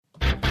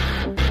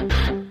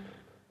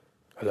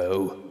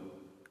Hello?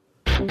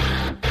 Can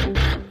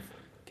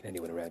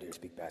anyone around here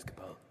speak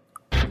basketball?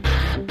 There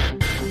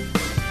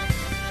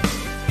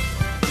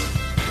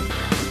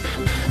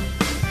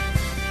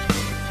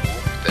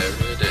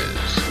it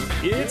is.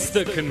 It's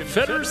the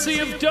Confederacy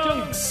of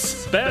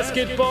Dunks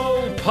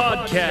Basketball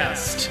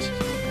Podcast.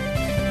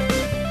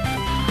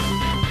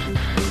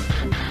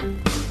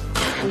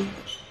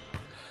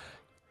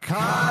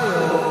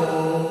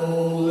 Kyle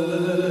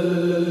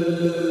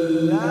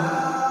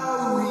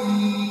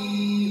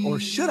Lowry, or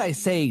should I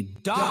say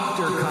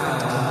Dr.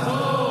 Kyle?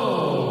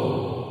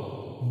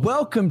 Oh.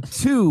 Welcome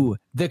to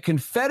the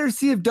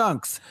Confederacy of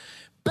Dunks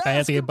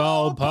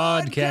Basketball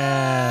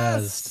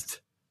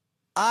Podcast.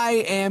 I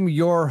am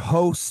your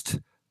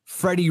host,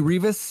 Freddie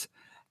Rivas,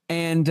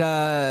 and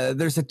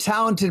there's a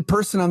talented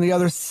person on the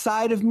other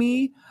side of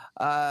me,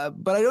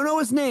 but I don't know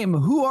his name.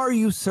 Who are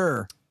you,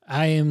 sir?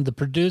 I am the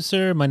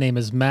producer. My name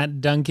is Matt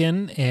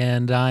Duncan,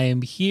 and I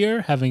am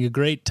here having a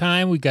great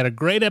time. We've got a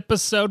great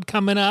episode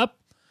coming up.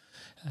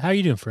 How are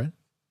you doing, Fred?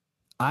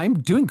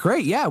 I'm doing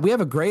great. Yeah, we have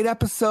a great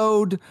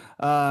episode.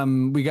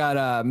 We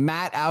got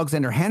Matt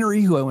Alexander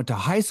Henry, who I went to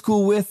high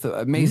school with,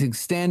 amazing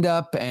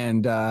stand-up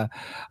and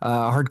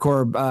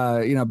hardcore,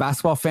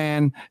 basketball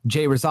fan.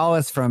 Jay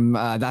Rosales from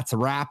That's a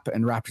Rap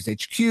and Raptors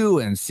HQ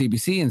and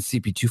CBC and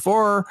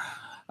CP24,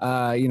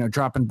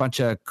 dropping a bunch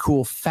of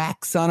cool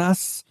facts on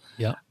us.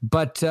 Yeah.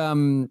 But,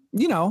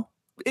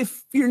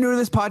 if you're new to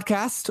this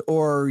podcast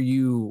or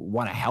you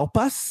want to help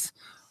us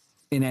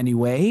in any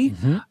way,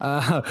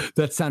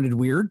 that sounded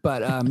weird, but,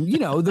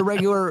 the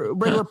regular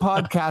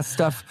podcast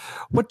stuff,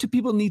 what do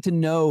people need to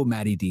know,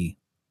 Matty D?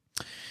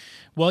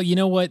 Well, you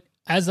know what?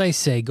 As I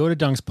say, go to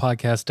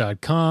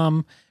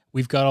dunkspodcast.com.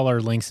 We've got all our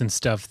links and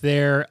stuff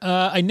there.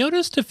 I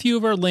noticed a few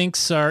of our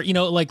links are,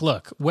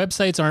 look,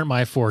 websites aren't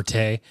my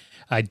forte.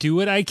 I do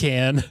what I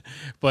can,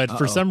 but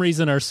for some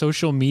reason our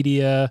social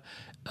media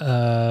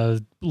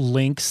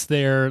links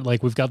there,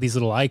 like we've got these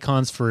little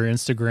icons for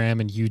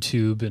Instagram and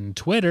YouTube and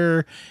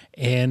Twitter,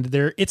 and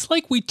it's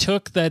like we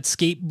took that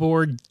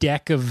skateboard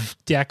deck of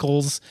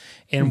decals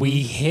and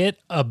we hit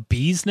a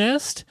bee's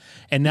nest,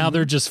 and now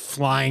they're just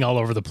flying all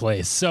over the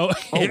place. So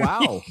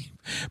wow.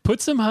 Put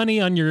some honey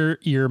on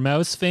your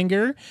mouse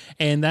finger,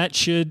 and that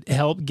should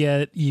help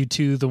get you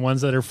to the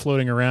ones that are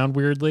floating around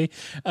weirdly.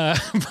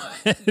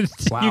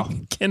 Wow.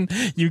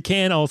 You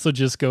can also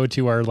just go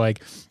to our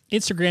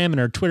Instagram and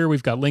our Twitter.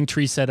 We've got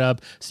Linktree set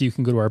up, so you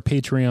can go to our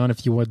Patreon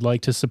if you would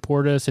like to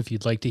support us, if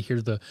you'd like to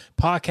hear the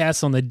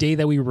podcast on the day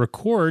that we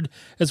record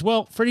as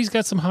well. Freddie's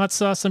got some hot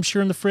sauce, I'm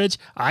sure, in the fridge.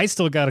 I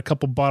still got a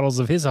couple bottles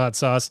of his hot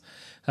sauce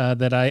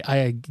that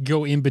I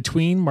go in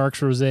between,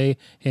 Mark's Rosé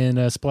and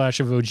a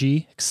splash of OG.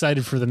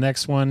 Excited for the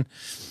next one.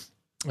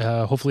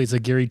 Hopefully it's a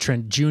Gary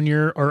Trent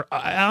Jr. or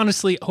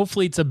honestly,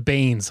 hopefully it's a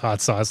Baines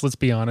hot sauce. Let's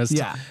be honest.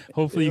 Yeah.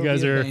 Hopefully you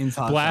guys are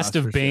Blast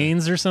of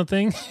Baines or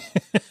something.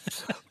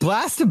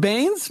 Blast of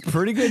Baines?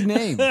 Pretty good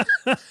name.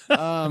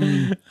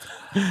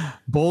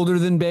 Bolder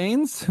than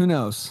Baines? Who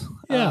knows?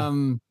 Yeah.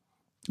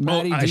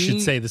 I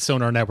should say the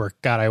Sonar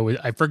Network. God,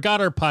 I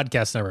forgot our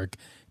podcast network.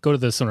 Go to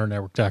the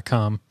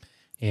sonarnetwork.com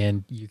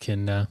and you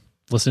can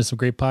listen to some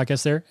great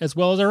podcasts there as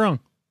well as our own.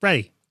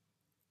 Freddie.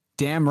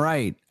 Damn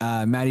right.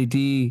 Matty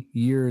D,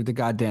 you're the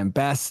goddamn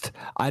best.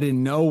 I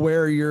didn't know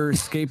where your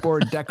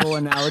skateboard decal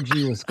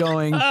analogy was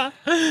going.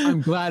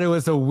 I'm glad it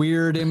was a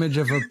weird image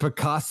of a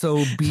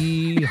Picasso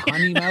bee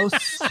honey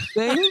mouse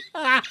thing.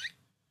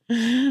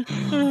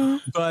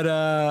 But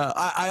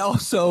I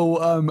also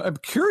I'm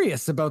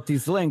curious about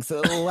these links.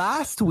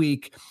 Last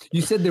week,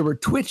 you said they were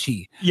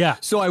twitchy. Yeah.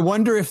 So I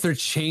wonder if they're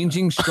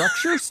changing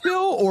structure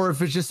still, or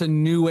if it's just a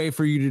new way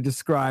for you to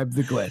describe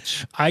the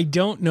glitch. I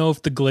don't know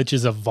if the glitch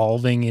is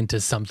evolving into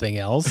something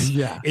else.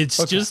 Yeah.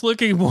 It's just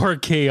looking more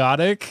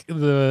chaotic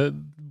the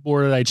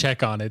more that I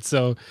check on it.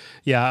 So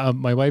yeah,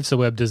 my wife's a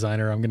web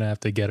designer. I'm going to have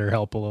to get her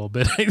help a little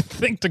bit, I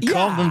think, to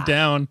calm them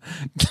down.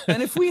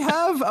 And if we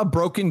have a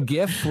broken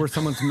GIF where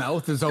someone's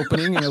mouth is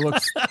opening and it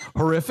looks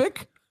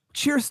horrific,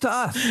 cheers to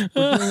us.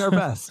 We're doing our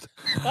best.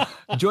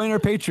 Join our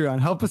Patreon.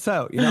 Help us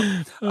out.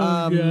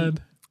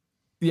 God.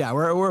 Yeah,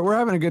 we're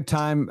having a good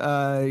time.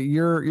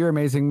 You're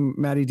amazing,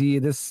 Matty D.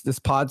 This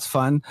pod's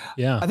fun.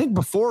 Yeah. I think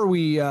before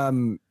we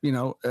dive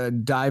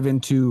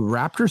into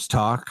Raptors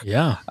talk,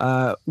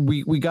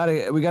 we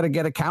gotta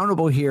get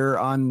accountable here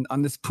on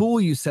this pool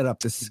you set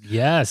up. This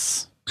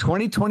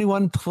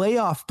 2021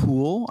 playoff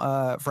pool.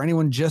 For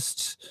anyone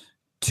just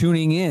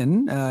tuning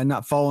in,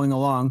 not following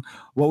along,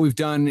 what we've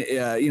done,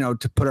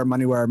 to put our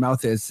money where our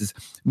mouth is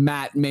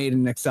Matt made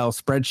an Excel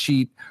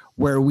spreadsheet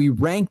where we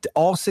ranked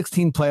all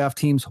 16 playoff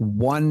teams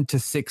 1 to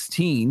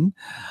 16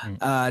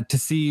 to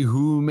see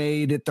who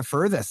made it the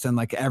furthest, and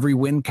every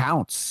win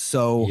counts.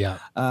 So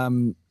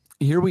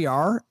here we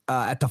are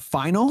at the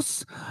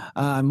finals.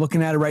 I'm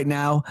looking at it right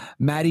now.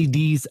 Matty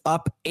D's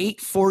up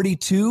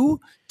 842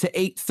 to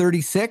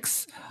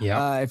 836.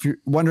 Yeah. If you're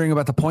wondering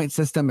about the point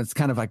system, it's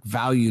kind of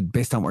valued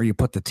based on where you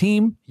put the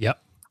team. Yep.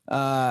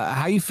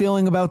 How you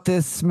feeling about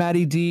this,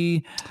 Matty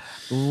D?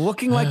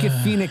 Looking like if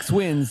Phoenix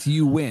wins,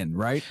 you win,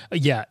 right?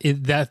 Yeah,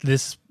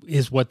 this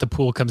is what the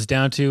pool comes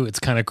down to. It's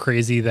kind of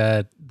crazy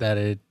that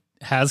it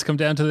has come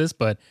down to this,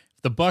 but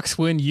if the Bucks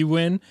win, you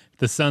win. If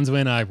the Suns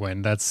win, I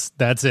win. That's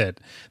it.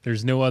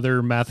 There's no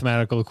other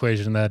mathematical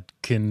equation that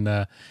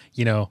can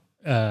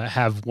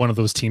have one of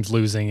those teams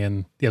losing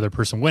and the other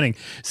person winning.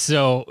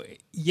 So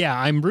yeah,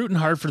 I'm rooting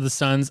hard for the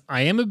Suns.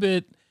 I am a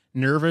bit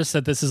nervous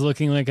that this is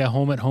looking like a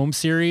home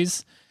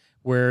series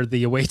where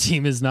the away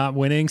team is not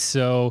winning.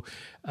 So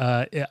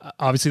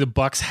obviously the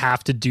Bucks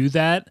have to do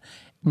that,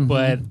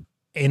 but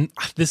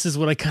this is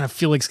what I kind of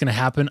feel like is going to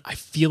happen. I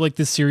feel like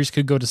this series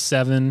could go to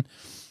 7,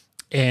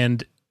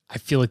 and I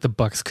feel like the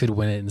Bucks could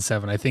win it in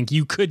 7. I think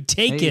you could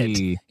take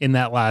it in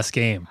that last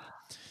game.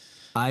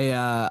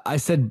 I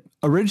said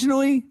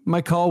originally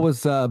my call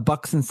was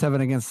Bucks in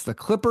 7 against the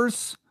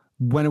Clippers.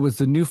 When it was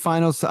the new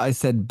finals, I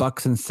said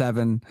Bucks in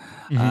 7.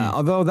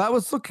 Although that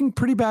was looking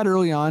pretty bad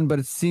early on, but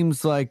it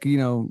seems like,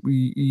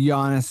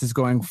 Giannis is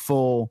going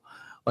full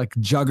like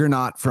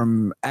juggernaut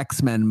from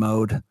X-Men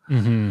mode.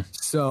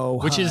 So,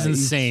 which is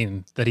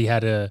insane that he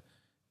had a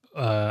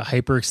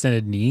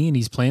hyperextended knee and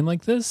he's playing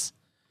like this.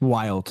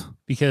 Wild.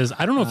 Because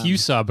I don't know if you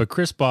saw, but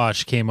Chris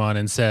Bosh came on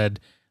and said,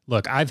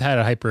 look, I've had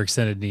a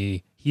hyperextended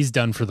knee. He's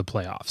done for the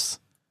playoffs.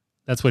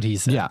 That's what he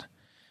said. Yeah.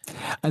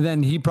 And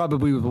then he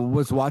probably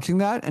was watching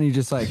that and he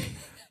just like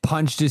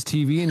punched his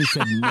TV and he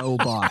said, no,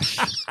 Bosh.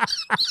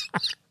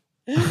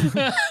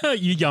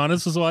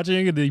 Giannis was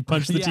watching and he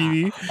punched the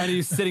TV. And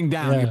he's sitting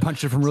down. He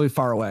punched it from really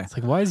far away. It's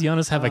like, why does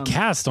Giannis have a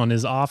cast on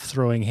his off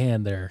throwing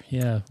hand there?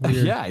 Yeah.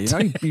 Weird. Yeah.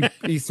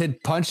 He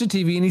said, punch the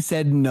TV and he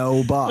said,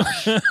 no,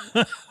 Bosh. So,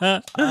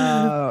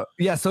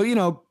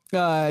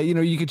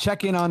 you could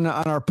check in on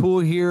our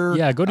pool here.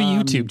 Yeah. Go to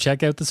YouTube.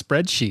 Check out the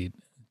spreadsheet.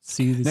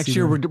 Next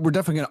year, we're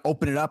definitely going to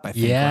open it up, I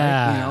think.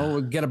 Yeah. Right?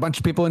 We'll get a bunch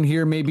of people in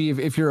here. Maybe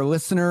if you're a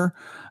listener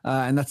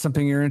and that's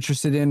something you're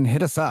interested in,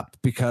 hit us up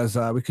because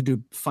we could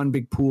do a fun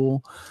big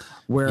pool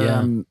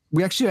where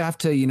we actually have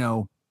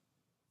to,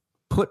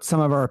 put some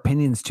of our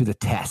opinions to the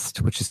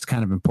test, which is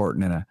kind of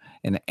important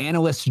in an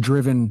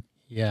analyst-driven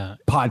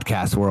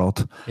podcast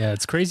world. Yeah,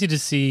 it's crazy to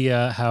see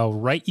how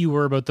right you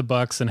were about the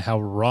Bucks and how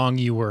wrong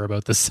you were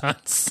about the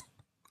Suns.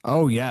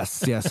 Oh,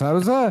 yes. I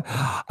was,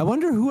 I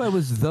wonder who I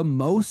was the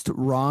most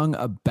wrong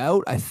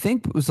about. I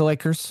think it was the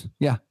Lakers.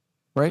 Yeah.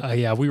 Right.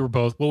 Yeah, we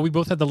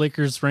both had the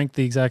Lakers ranked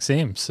the exact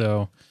same.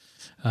 So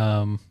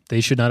they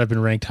should not have been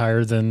ranked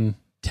higher than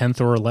 10th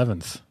or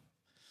 11th.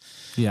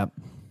 Yep.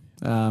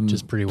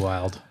 Just pretty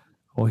wild.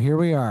 Well, here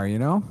we are,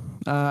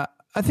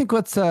 I think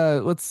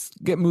let's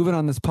get moving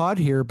on this pod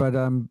here. But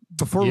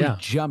before we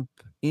jump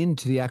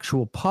into the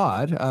actual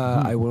pod,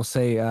 I will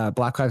say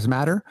Black Lives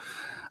Matter,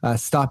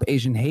 stop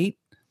Asian hate,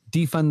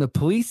 defund the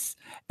police,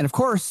 and of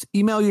course,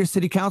 email your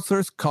city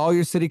councilors, call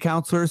your city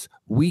councilors.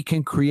 We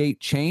can create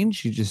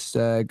change. You just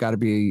got to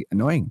be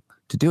annoying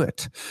to do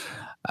it.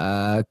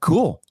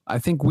 Cool. I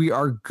think we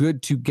are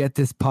good to get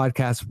this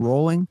podcast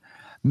rolling.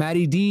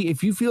 Matty D,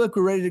 if you feel like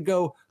we're ready to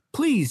go,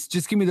 please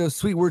just give me those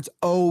sweet words.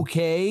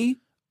 Okay.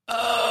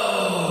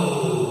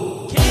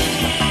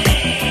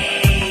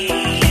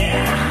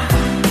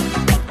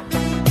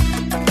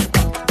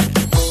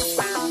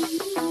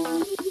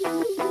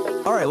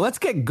 All right, let's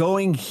get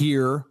going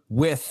here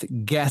with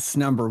guest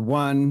number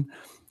 1,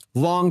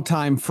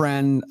 longtime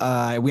friend.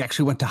 We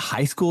actually went to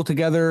high school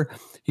together.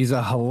 He's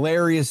a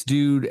hilarious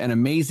dude, an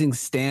amazing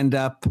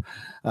stand-up.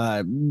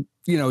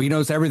 He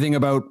knows everything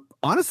about,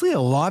 honestly, a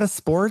lot of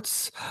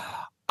sports.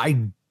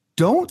 I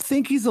don't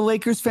think he's a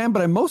Lakers fan,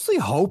 but I mostly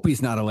hope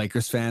he's not a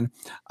Lakers fan.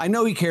 I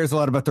know he cares a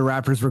lot about the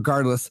Raptors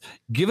regardless.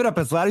 Give it up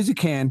as loud as you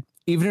can,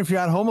 even if you're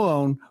at home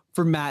alone,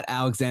 for Matt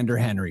Alexander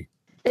Henry.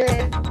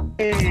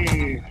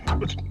 Hey.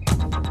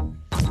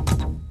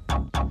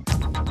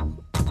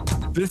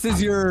 This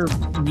is your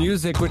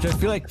music, which I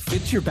feel like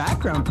fits your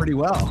background pretty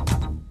well.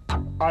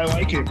 I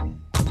like it.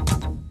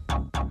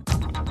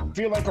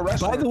 Feel like a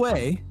wrestler. By the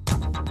way,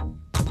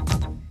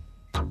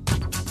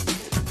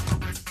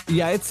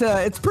 yeah,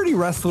 it's pretty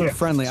wrestler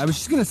friendly. I was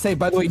just gonna say,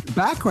 by the way, your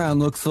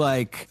background looks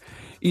like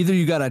either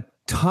you got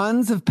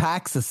tons of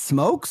packs of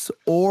smokes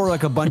or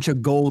like a bunch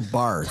of gold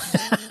bars.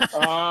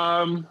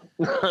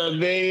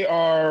 They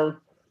are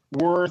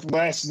worth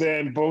less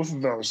than both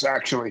of those,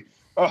 actually.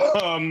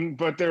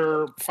 But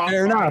they're pop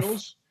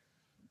finals.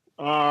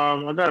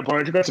 I got a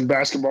bunch. I got some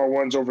basketball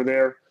ones over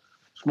there.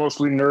 It's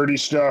mostly nerdy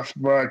stuff,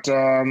 but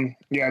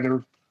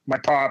they're my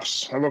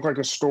pops. I look like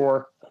a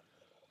store.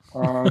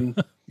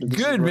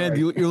 Good, man.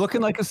 You're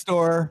looking like a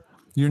store.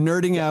 You're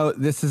nerding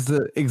out. This is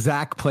the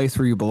exact place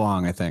where you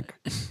belong, I think.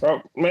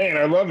 Oh man,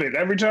 I love it.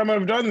 Every time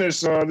I've done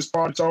this, this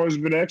pod's always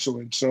been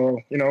excellent. So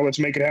let's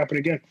make it happen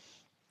again.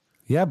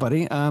 Yeah,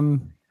 buddy.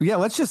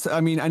 Let's just.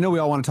 I know we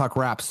all want to talk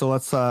rap, so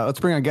let's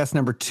bring on guest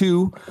number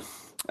 2.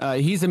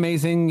 He's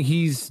amazing.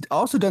 He's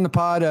also done the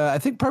pod. I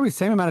think probably the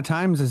same amount of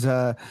times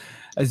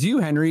as you,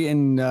 Henry,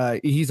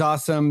 and he's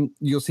awesome.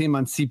 You'll see him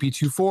on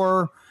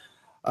CP24.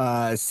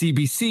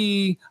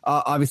 CBC.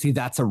 Obviously,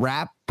 That's a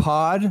Wrap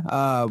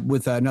pod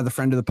with another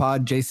friend of the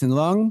pod, Jason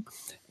Lung.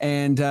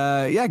 And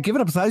give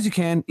it up as loud as you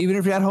can, even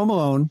if you're at home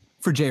alone,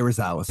 for Jay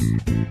Rosales.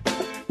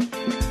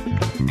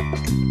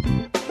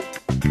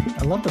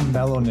 I love the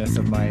mellowness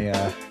of my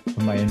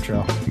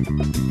intro.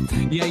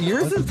 Yeah,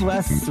 yours is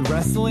less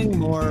wrestling,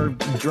 more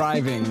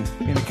driving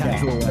in a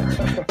casual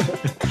way.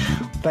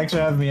 Thanks for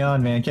having me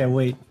on, man. Can't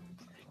wait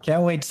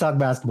to talk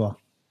basketball.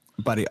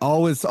 Buddy,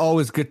 always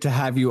good to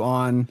have you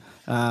on.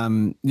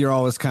 You're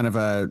always kind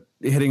of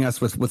hitting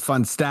us with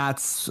fun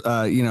stats,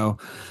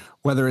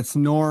 whether it's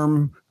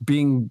Norm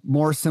being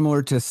more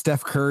similar to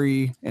Steph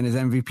Curry in his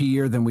MVP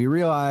year than we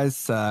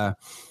realize,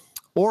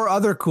 or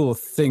other cool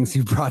things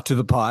you brought to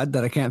the pod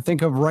that I can't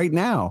think of right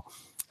now.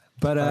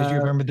 But you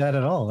remembered that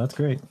at all. That's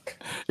great.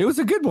 It was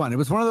a good one. It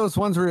was one of those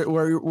ones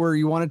where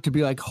you wanted to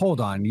be like,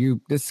 hold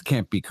on, this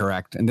can't be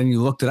correct. And then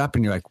you looked it up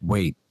and you're like,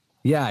 wait,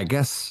 yeah, I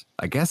guess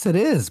it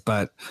is.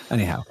 But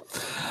anyhow,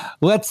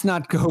 let's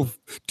not go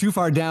too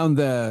far down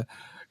the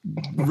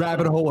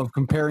rabbit hole of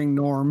comparing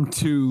Norm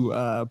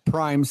to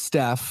prime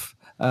Steph.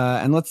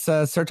 And let's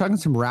start talking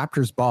some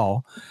Raptors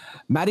ball.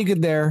 Matty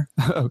Good there.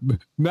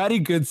 Matty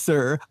Good,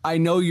 sir. I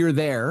know you're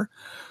there.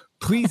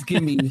 Please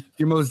give me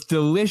your most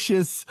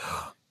delicious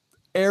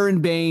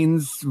Aaron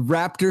Baines,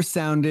 Raptor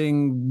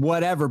sounding,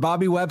 whatever,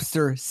 Bobby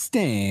Webster,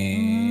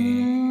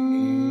 Sting.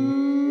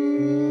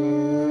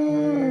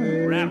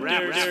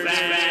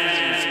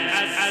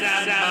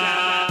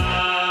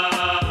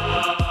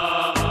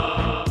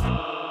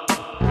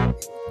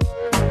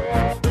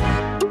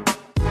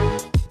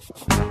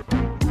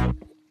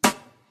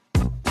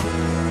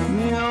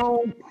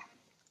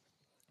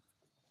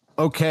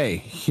 Okay,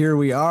 here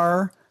we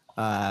are,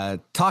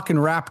 talking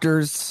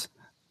Raptors.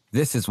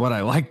 This is what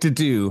I like to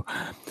do.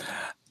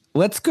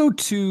 Let's go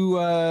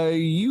to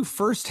you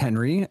first,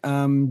 Henry.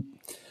 And,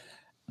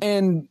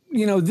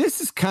 this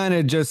is kind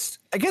of just,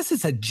 I guess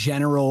it's a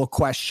general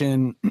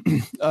question.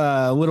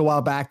 A little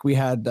while back, we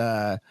had,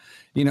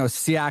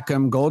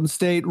 Siakam Golden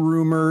State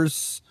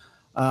rumors.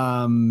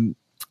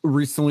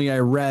 Recently, I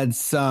read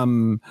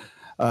some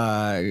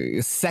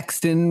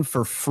Sexton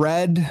for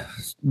Fred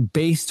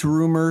based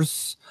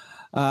rumors.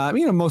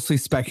 Mostly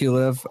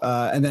speculative.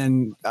 And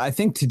then I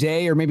think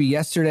today or maybe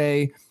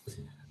yesterday,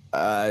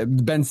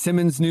 Ben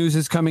Simmons news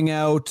is coming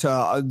out.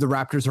 The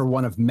Raptors are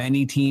one of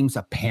many teams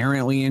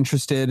apparently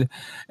interested.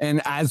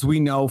 And as we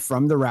know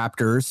from the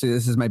Raptors,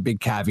 this is my big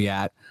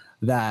caveat,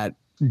 that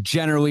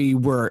generally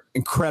we're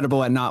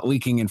incredible at not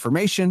leaking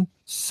information.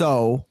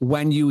 So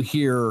when you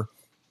hear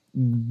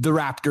the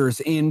Raptors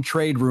in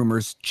trade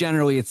rumors,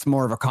 generally it's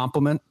more of a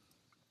compliment.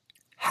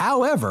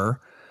 However,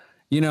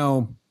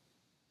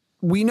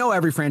 we know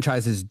every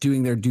franchise is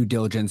doing their due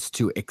diligence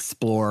to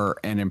explore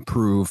and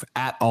improve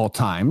at all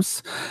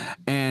times.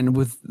 And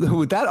with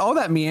that, all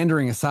that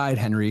meandering aside,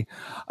 Henry,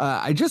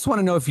 I just want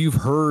to know if you've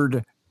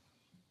heard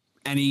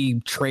any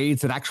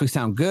trades that actually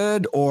sound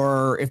good,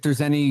 or if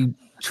there's any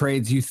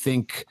trades you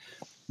think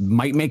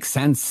might make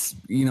sense,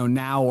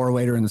 now or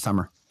later in the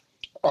summer.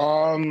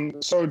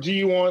 So do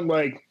you want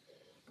like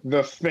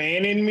the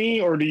fan in me,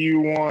 or do you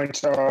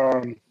want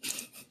the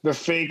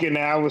fake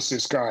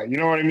analysis guy? You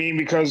know what I mean?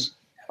 Because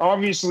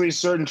obviously,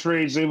 certain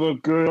trades, they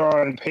look good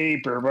on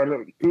paper, but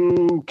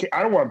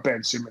I don't want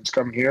Ben Simmons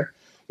coming here.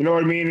 You know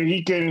what I mean?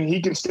 He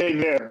can stay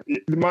there.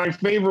 My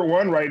favorite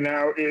one right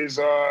now is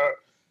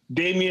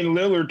Damian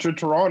Lillard to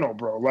Toronto,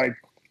 bro. Like,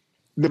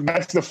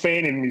 that's the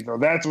fan in me, though.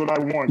 That's what I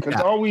want. Because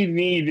all we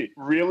need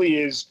really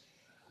is,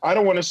 I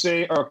don't want to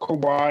say a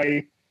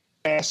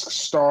Kawhi-esque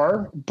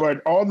star,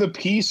 but all the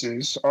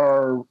pieces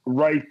are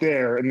right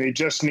there, and they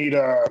just need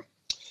a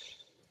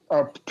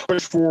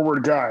push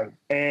forward guy.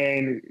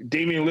 And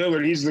Damian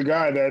Lillard, he's the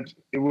guy that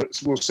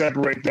will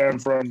separate them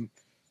from,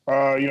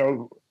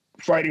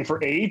 fighting for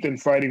 8th and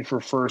fighting for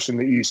 1st in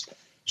the East.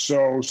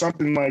 So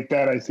something like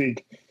that, I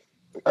think,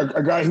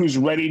 a guy who's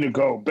ready to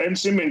go. Ben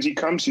Simmons, he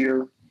comes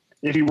here.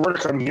 If he were to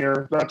come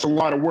here, that's a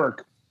lot of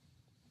work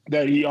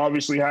that he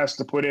obviously has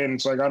to put in.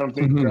 It's like, I don't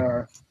think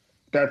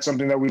that's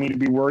something that we need to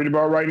be worried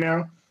about right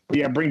now. But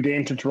yeah, bring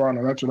Dame to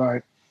Toronto. That's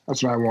what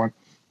I want.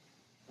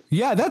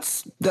 Yeah,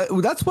 that's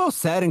well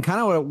said, and kind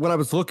of what I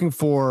was looking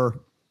for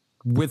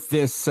with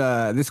this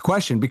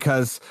question,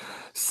 because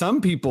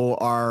some people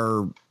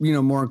are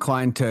more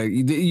inclined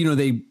to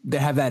they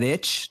have that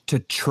itch to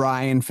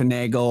try and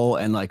finagle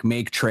and like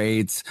make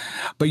trades,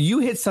 but you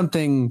hit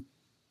something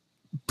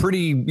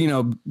pretty,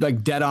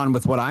 like dead on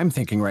with what I'm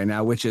thinking right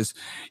now, which is,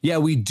 yeah,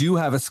 we do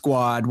have a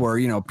squad where,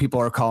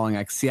 people are calling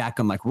like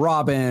Siakam, like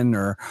Robin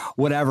or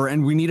whatever.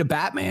 And we need a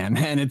Batman,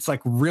 and it's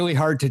like really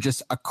hard to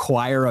just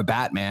acquire a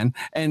Batman.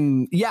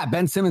 And yeah,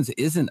 Ben Simmons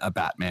isn't a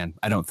Batman,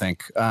 I don't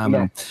think.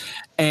 No.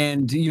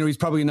 And, he's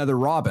probably another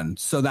Robin.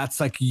 So that's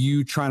like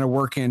you trying to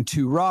work in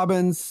two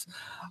Robins.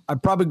 I'm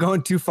probably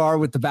going too far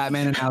with the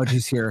Batman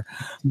analogies here,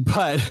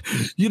 but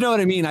you know what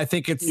I mean? I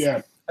think it's,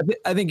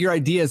 I think your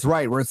idea is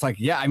right, where it's like,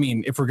 yeah, I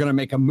mean, if we're going to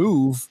make a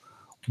move,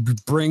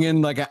 bring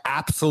in like an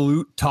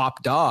absolute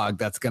top dog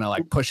that's going to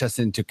like push us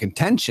into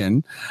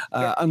contention,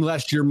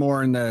 unless you're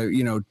more in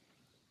the,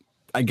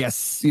 I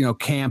guess,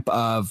 camp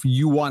of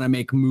you want to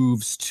make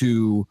moves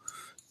to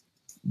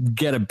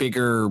get a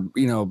bigger,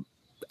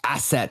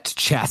 asset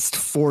chest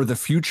for the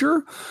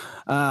future.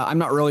 I'm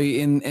not really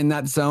in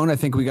that zone. I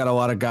think we got a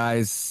lot of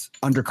guys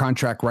under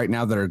contract right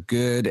now that are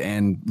good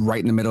and right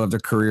in the middle of their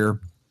career.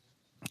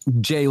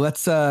 Jay,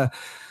 let's go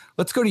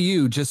to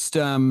you. Just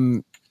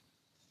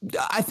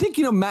I think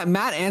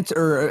Matt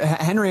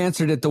Henry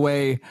answered it the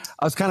way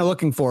I was kind of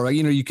looking for.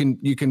 You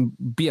can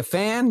be a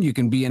fan, you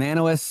can be an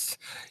analyst,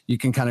 you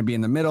can kind of be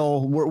in the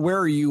middle. Where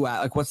are you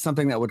at? Like, what's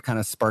something that would kind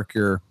of spark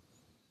your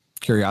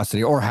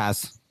curiosity or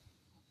has?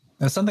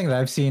 Now, something that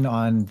I've seen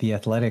on The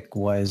Athletic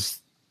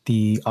was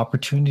the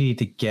opportunity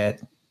to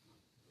get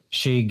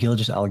Shai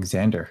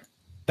Gilgeous-Alexander.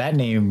 That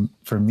name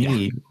for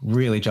me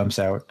really jumps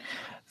out.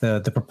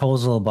 The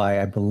proposal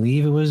by, I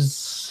believe it was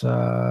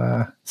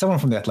someone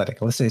from The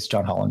Athletic. Let's say it's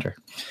John Hollander.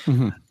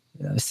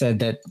 Said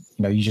that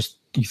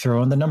you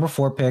throw in the number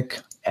 4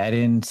 pick, add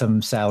in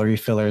some salary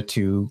filler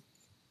to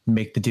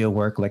make the deal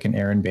work, like an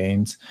Aaron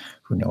Baines,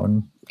 who no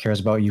one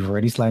cares about. You've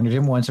already slandered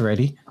him once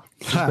already.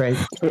 Great.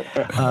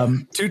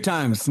 2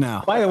 times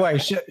now. By the way,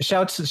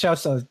 shouts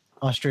to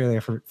Australia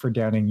for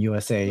downing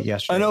USA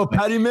yesterday. I know,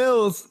 Patty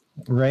Mills.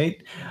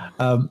 Right.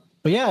 But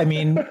yeah, I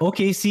mean,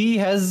 OKC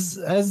has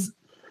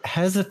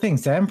a thing.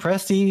 Sam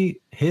Presti,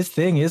 his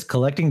thing is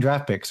collecting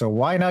draft picks. So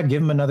why not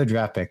give him another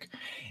draft pick?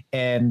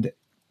 And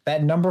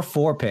that number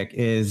 4 pick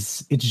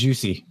it's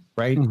juicy,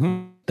 right?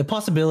 The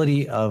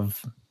possibility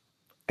of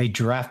a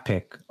draft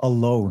pick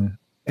alone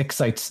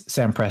excites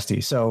Sam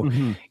Presti. So,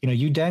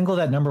 you dangle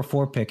that number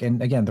 4 pick.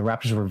 And again, the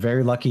Raptors were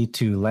very lucky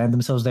to land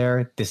themselves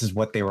there. This is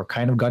what they were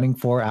kind of gunning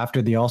for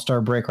after the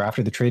All-Star break or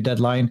after the trade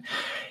deadline.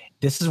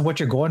 This is what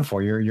you're going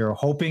for. You're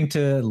hoping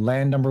to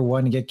land number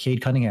 1 and get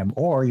Cade Cunningham,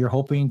 or you're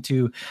hoping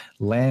to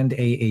land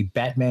a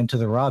Batman to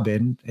the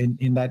Robin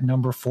in that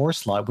number 4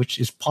 slot, which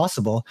is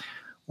possible,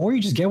 or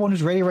you just get one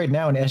who's ready right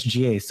now in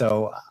SGA.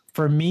 So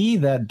for me,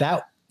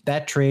 that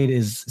trade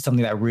is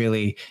something that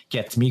really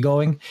gets me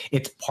going.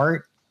 It's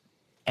part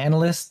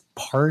analyst,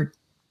 part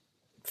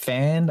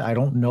fan. I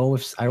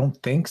don't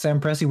think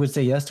Sam Presti would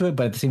say yes to it,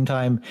 but at the same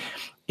time,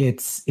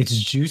 it's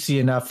juicy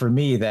enough for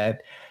me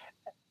that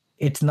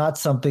it's not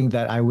something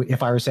that I would,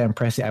 if I were Sam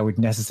Presti, I would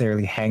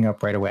necessarily hang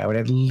up right away. I would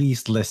at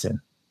least listen.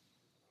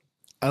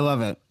 I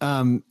love it.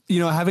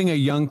 Having a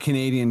young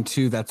Canadian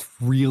too, that's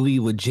really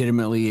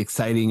legitimately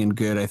exciting and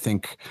good, I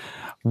think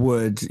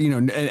would,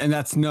 and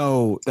that's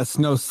no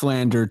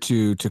slander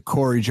to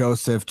Corey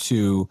Joseph,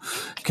 to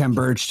Kem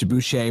Burge, to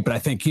Boucher, but I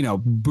think, Shai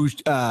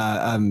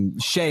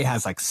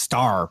has like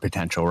star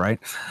potential, right?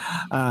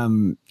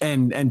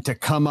 And to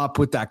come up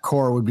with that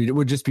core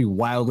would just be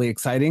wildly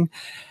exciting.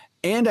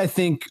 And I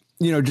think,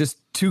 just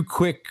 2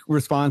 quick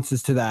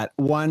responses to that.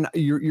 One,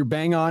 you're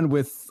bang on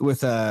with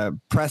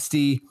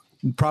Presti,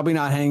 probably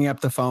not hanging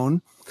up the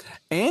phone.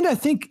 And I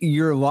think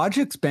your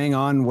logic's bang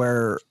on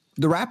where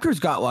the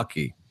Raptors got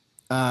lucky,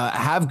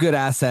 have good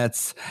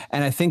assets.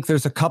 And I think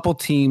there's a couple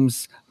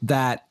teams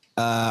that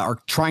are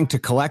trying to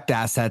collect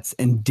assets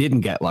and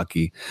didn't get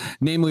lucky,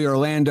 namely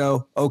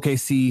Orlando,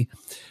 OKC,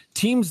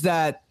 teams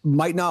that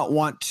might not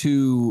want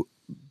to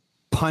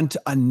punt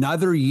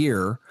another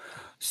year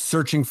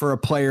searching for a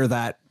player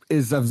that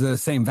is of the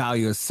same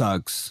value as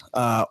Suggs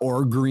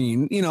or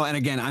Green, and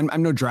again,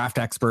 I'm no draft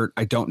expert.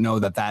 I don't know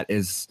that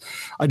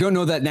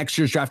next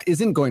year's draft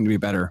isn't going to be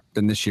better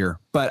than this year,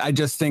 but I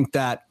just think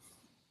that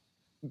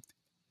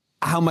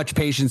how much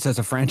patience does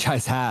a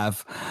franchise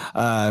have?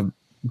 In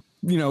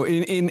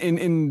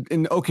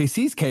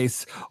OKC's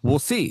case, we'll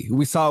see.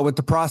 We saw it with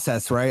the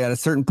process, right? At a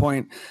certain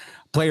point,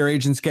 player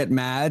agents get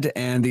mad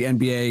and the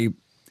NBA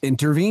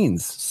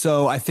intervenes.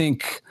 So I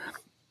think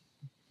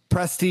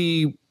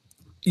Presti,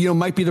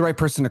 might be the right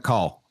person to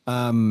call.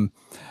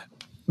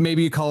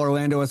 Maybe you call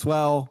Orlando as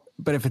well,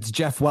 but if it's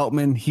Jeff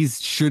Weltman, he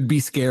should be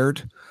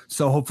scared.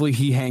 So hopefully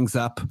he hangs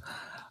up.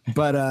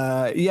 But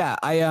I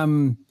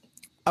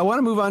want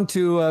to move on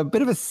to a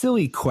bit of a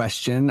silly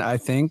question, I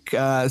think.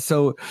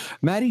 So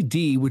Matty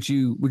D, would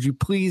you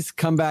please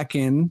come back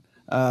in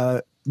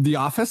the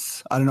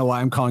office? I don't know why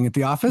I'm calling it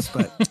the office,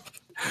 but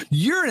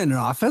you're in an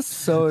office,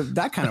 so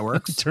that kind of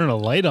works. Turn a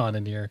light on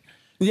in here.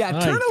 Yeah,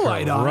 turn a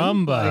light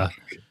on. Like,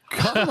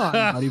 come on,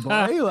 buddy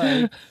boy.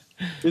 Like,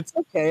 it's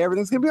okay.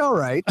 Everything's gonna be all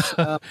right.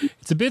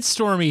 It's a bit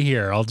stormy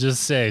here, I'll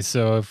just say.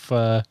 So if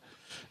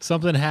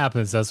something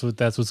happens, that's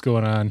what's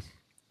going on.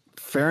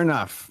 Fair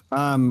enough.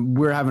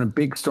 We're having a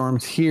big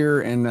storms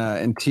here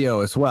in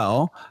TO as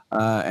well,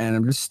 and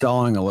I'm just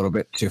stalling a little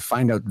bit to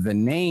find out the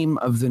name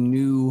of the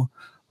new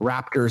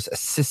Raptors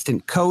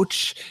assistant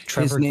coach.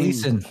 Trevor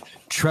Gleason.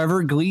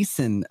 Trevor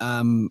Gleason,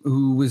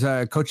 who was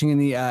coaching in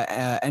the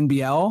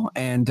NBL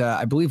and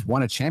I believe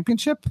won a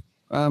championship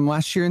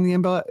last year in the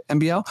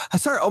NBL.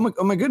 Sorry, oh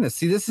my goodness.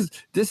 See, this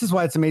is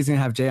why it's amazing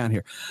to have Jay on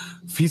here.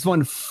 He's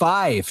won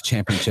 5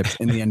 championships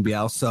in the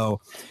NBL, so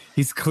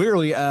he's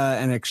clearly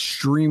an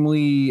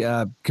extremely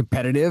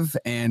competitive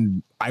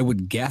and I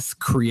would guess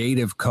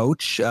creative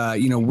coach.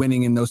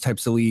 Winning in those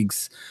types of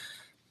leagues,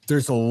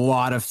 there's a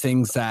lot of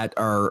things that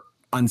are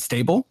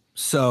unstable.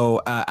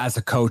 So as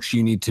a coach,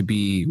 you need to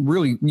be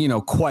really,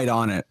 quite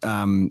on it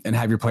and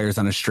have your players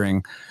on a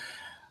string.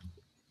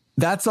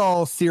 That's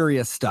all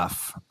serious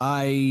stuff.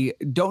 I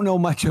don't know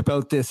much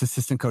about this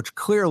assistant coach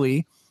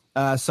clearly.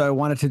 So I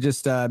wanted to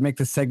just make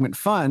this segment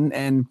fun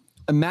and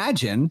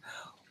imagine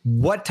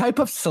what type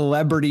of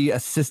celebrity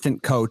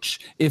assistant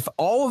coach, if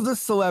all of the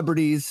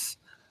celebrities,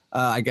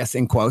 I guess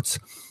in quotes,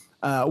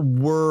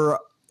 that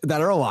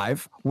are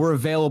alive were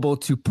available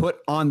to put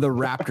on the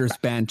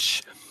Raptors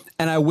bench.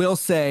 And I will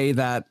say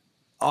that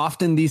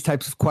often these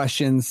types of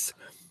questions,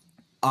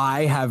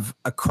 I have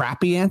a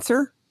crappy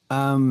answer.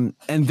 And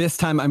this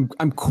time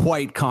I'm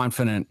quite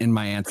confident in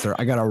my answer.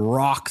 I got a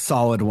rock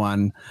solid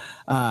one.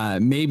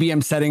 Maybe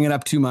I'm setting it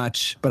up too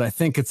much, but I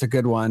think it's a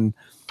good one.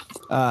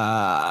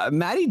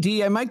 Matty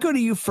D, I might go to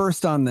you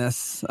first on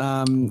this.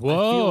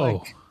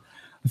 Whoa.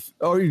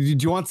 Oh, do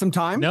you want some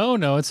time?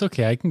 No, it's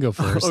okay. I can go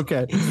first.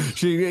 Okay.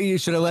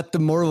 Should I let the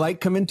more light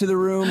come into the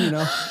room,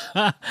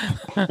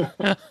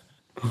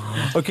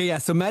 Okay, yeah.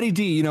 So Matty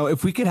D,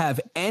 if we could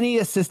have any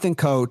assistant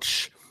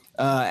coach,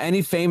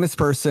 any famous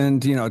person,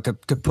 to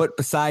put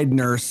beside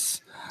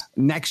Nurse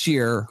next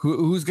year,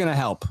 who's going to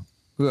help?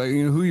 Who are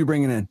you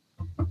bringing in?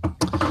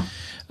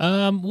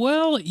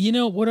 Well,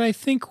 what I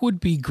think would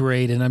be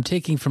great, and I'm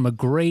taking from a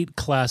great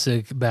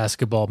classic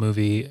basketball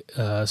movie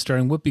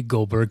starring Whoopi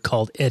Goldberg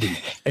called Eddie.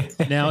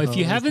 Now, if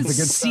you haven't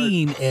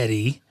seen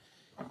Eddie,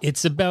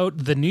 it's about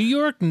the New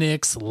York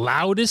Knicks'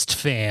 loudest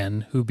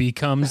fan who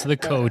becomes the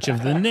coach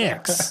of the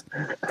Knicks.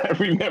 I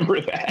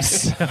remember that.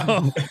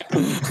 So,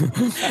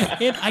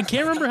 I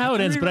can't remember how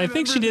it ends, but I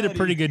think she did a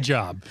pretty good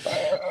job.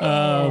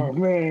 Oh,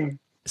 man.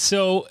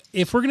 So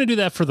if we're going to do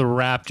that for the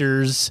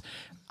Raptors,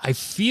 I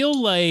feel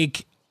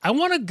like I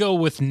want to go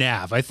with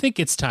Nav. I think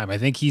it's time. I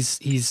think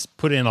he's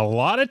put in a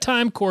lot of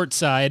time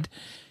courtside.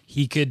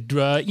 He could,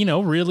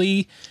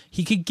 really,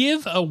 he could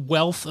give a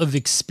wealth of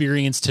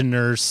experience to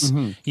Nurse.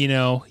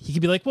 Mm-hmm. He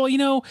could be like, well,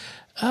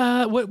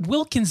 what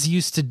Wilkins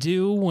used to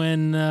do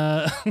when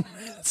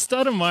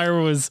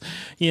Stoudemire was,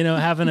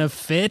 having a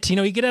fit.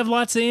 He could have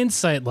lots of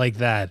insight like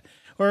that.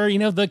 Or,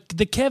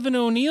 the Kevin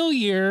O'Neill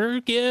year,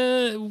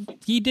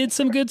 he did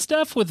some good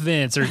stuff with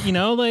Vince. Or,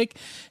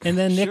 and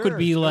then Nick would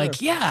be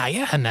like,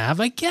 yeah, Nav,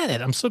 I get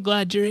it. I'm so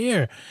glad you're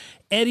here.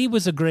 Eddie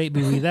was a great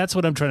movie. That's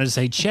what I'm trying to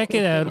say. Check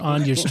it out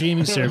on your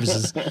streaming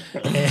services.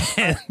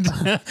 And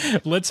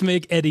let's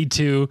make Eddie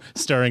 2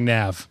 starring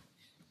Nav.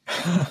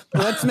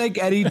 Let's make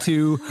Eddie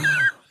 2.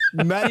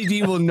 Matty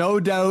D will no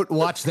doubt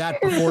watch that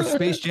before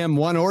Space Jam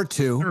 1 or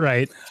 2.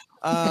 Right.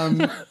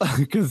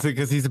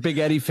 Because he's a big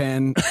Eddie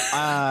fan.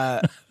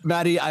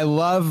 Matty, I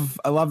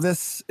love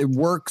this. It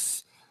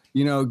works,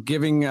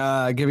 giving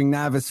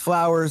Nav his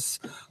flowers.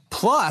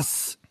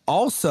 Plus,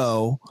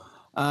 also,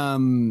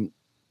 I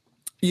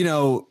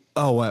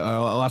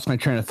lost my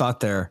train of thought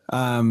there.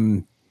 I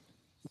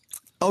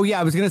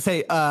was gonna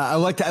say, I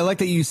like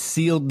that you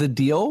sealed the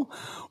deal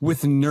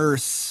with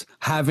Nurse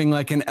having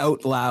like an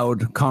out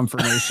loud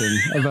confirmation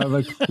about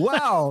like,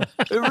 wow,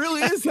 it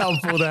really is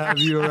helpful to have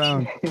you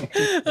around.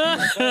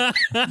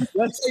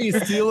 Let's say you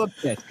steal a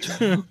pitch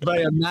by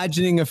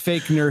imagining a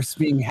fake Nurse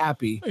being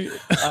happy.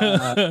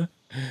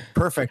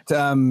 Perfect.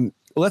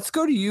 Let's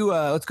go to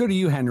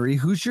you, Henry.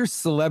 Who's your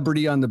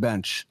celebrity on the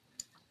bench?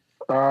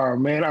 Oh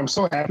man, I'm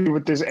so happy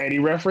with this Eddie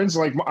reference.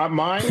 Like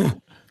my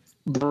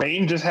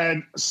brain just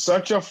had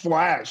such a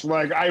flash.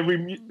 Like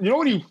when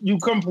you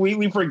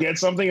completely forget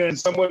something and then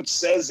someone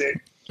says it,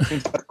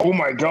 it's like, oh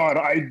my god,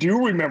 I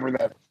do remember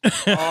that.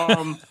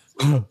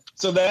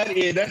 So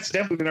that's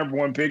definitely the number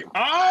one pick.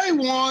 I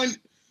want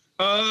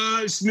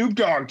Snoop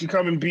Dogg to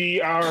come and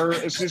be our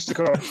assistant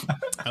coach.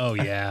 Oh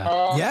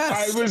yeah.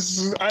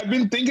 Yes. I've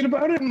been thinking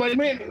about it. I'm like,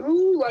 man,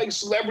 who like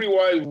celebrity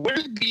wise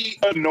would be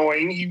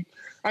annoying?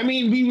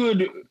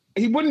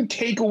 He wouldn't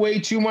take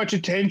away too much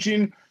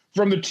attention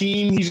from the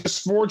team. He's a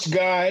sports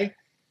guy.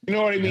 You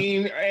know what I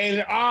mean?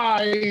 And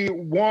I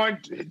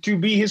want to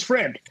be his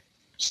friend.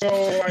 So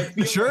I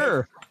feel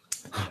sure.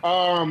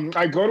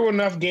 I go to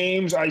enough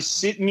games. I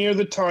sit near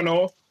the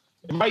tunnel.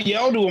 If I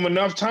yell to him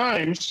enough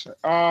times,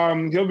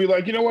 he'll be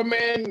like, you know what,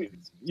 man?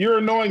 You're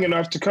annoying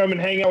enough to come and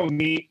hang out with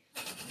me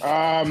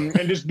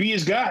and just be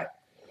his guy.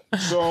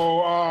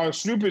 So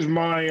Snoop is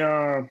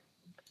my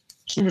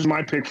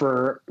pick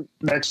for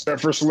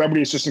for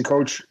celebrity assistant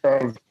coach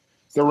of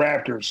the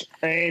Raptors.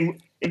 And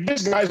if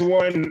this guy's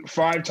won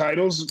 5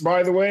 titles,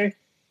 by the way,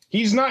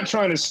 he's not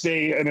trying to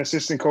stay an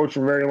assistant coach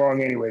for very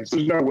long anyways.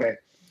 There's no way.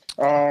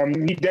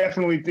 He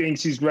definitely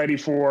thinks he's ready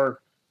for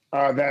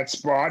that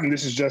spot. And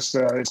this is just,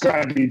 it's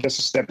got to be just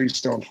a stepping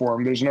stone for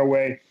him. There's no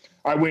way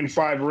I win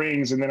 5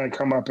 rings and then I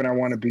come up and I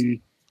want to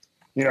be,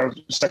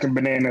 second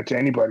banana to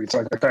anybody. It's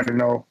like, I kind of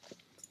know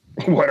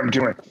what I'm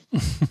doing.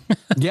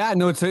 Yeah,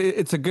 no,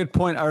 it's a good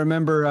point. I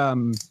remember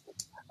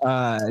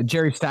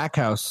Jerry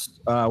Stackhouse,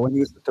 when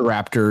he was with the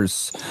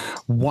Raptors,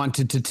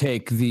 wanted to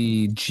take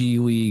the G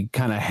League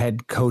kind of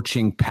head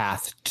coaching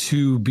path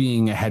to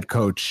being a head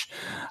coach.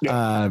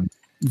 Yeah.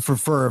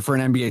 for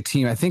an NBA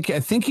team. I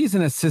think he's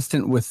an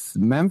assistant with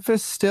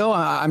Memphis still.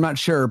 I'm not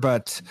sure,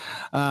 but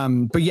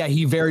yeah,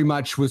 he very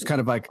much was kind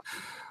of like,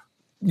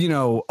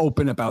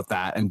 open about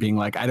that and being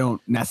like, I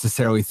don't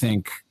necessarily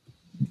think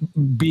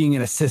being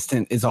an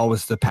assistant is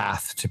always the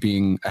path to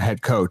being a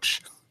head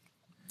coach.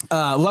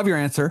 Love your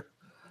answer.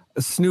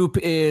 Snoop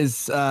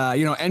is,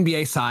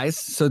 NBA size.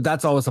 So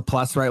that's always a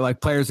plus, right?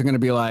 Like players are going to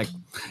be like,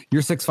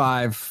 you're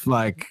 6'5",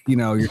 like,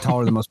 you're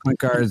taller than most point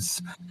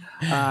guards.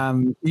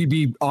 It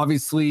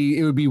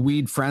would be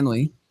weed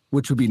friendly,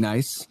 which would be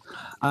nice.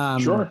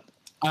 Sure.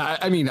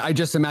 I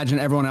just imagine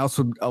everyone else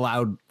would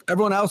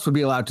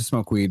be allowed to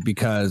smoke weed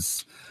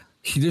because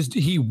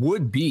he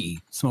would be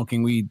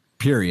smoking weed,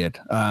 period.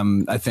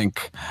 I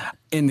think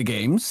in the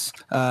games.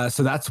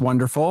 So that's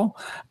wonderful.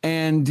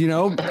 And,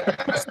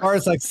 as far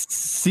as like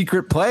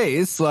secret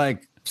plays,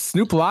 like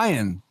Snoop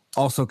Lion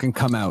also can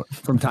come out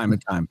from time to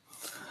time.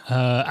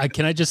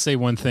 Can I just say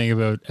one thing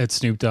about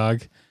Snoop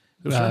Dogg?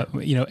 Sure.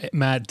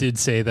 Matt did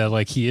say that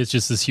like he is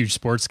just this huge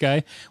sports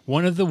guy.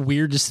 One of the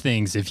weirdest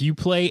things, if you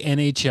play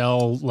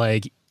NHL,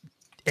 like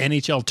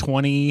NHL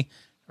 20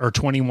 or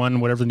 21,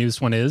 whatever the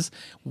newest one is,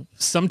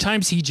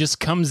 sometimes he just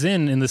comes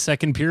in the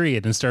second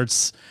period and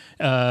starts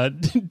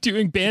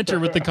doing banter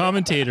with the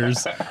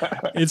commentators.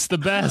 It's the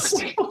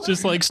best.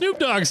 Just like Snoop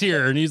Dogg's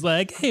here, and he's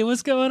like, "Hey,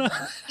 what's going on?"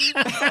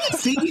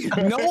 See,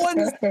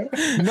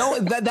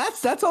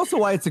 that's also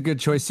why it's a good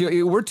choice.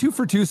 We're 2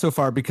 for 2 so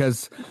far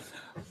because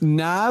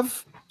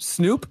Nav,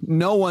 Snoop,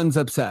 no one's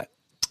upset.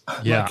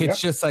 Yeah, like, it's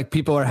just like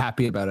people are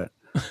happy about it.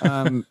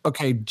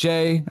 Okay,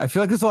 Jay, I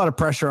feel like there's a lot of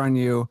pressure on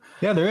you.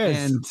 Yeah, there is.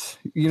 And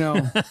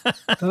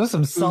those are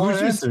some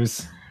solid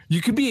answers.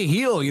 You could be a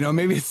heel,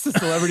 maybe it's a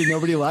celebrity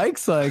nobody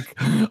likes, like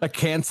a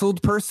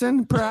canceled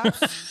person,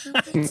 perhaps.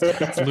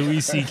 It's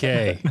Louis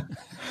C.K.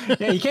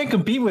 Yeah, you can't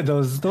compete with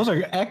those. Those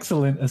are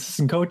excellent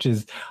assistant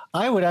coaches.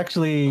 I would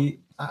actually,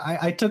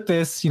 I took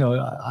this,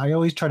 I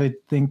always try to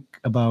think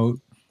about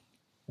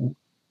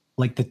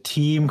like the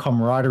team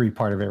camaraderie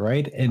part of it,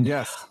 right? And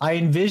yes, I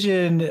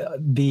envision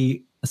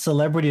the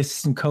celebrity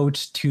assistant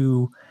coach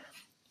to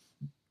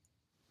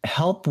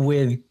help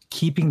with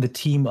keeping the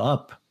team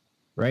up,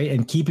 right?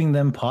 And keeping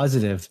them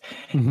positive.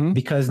 Mm-hmm.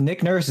 Because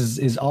Nick Nurse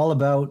is all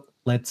about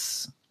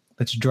let's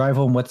drive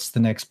home what's the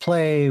next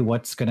play,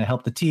 what's going to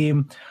help the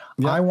team.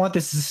 Yep. I want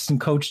this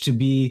assistant coach to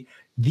be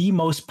the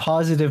most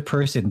positive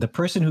person, the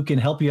person who can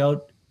help you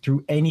out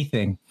through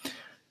anything.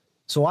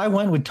 So I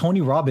went with Tony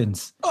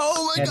Robbins.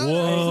 Oh my God.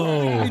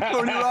 Whoa.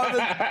 Tony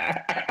Robbins.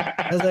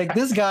 I was like,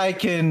 this guy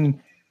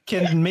can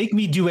make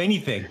me do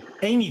anything.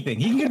 He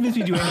can convince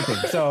me to do anything.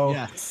 So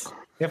yes.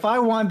 If I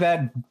want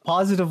that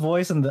positive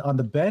voice on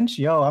the bench,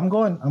 I'm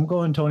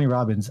going Tony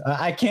Robbins.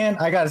 I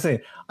gotta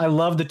say, I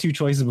love the two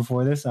choices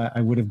before this. I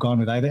would have gone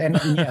with either. And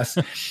yes,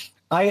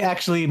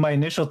 my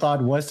initial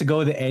thought was to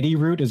go the Eddie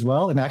route as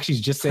well and actually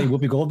just say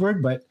Whoopi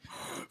Goldberg, but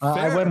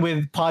I went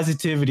with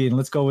positivity and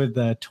let's go with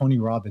Tony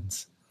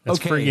Robbins. That's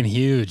freaking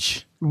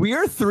huge. We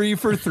are 3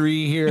 for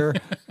 3 here.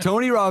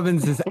 Tony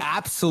Robbins is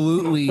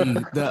absolutely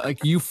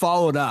you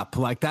followed up.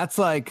 Like that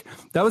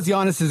was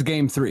Giannis's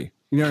game 3.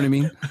 You know what I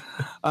mean?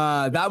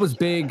 That was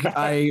big.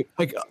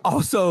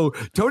 Also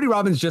Tony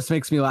Robbins just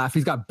makes me laugh.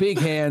 He's got big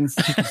hands.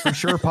 He can for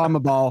sure palm a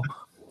ball.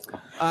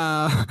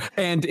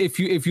 And if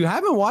you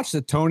haven't watched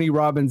the Tony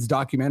Robbins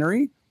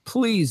documentary,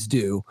 please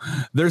do.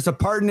 There's a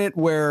part in it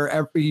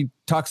where he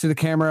talks to the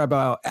camera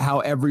about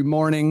how every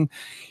morning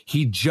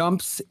he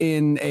jumps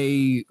in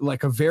a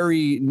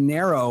very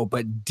narrow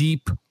but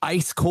deep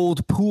ice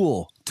cold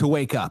pool to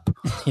wake up.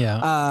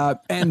 Yeah.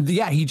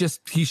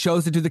 He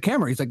shows it to the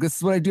camera. He's like, this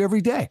is what I do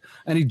every day.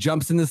 And he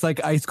jumps in this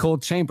ice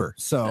cold chamber.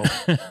 So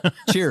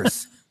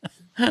cheers.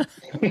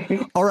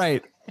 All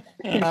right.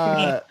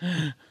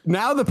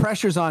 Now the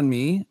pressure's on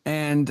me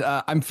and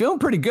I'm feeling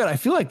pretty good. I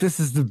feel like this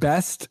is the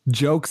best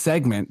joke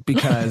segment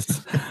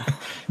because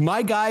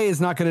my guy is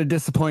not going to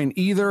disappoint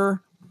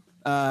either.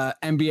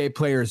 NBA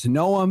players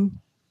know him.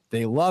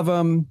 They love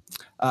him.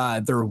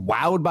 They're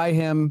wowed by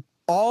him.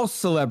 All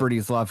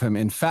celebrities love him.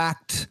 In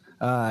fact,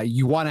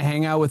 you want to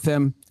hang out with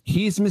him.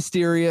 He's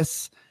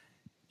mysterious.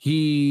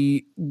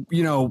 He,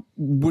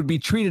 would be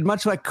treated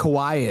much like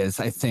Kawhi is,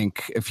 I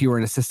think, if he were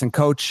an assistant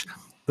coach.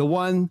 The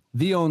one,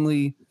 the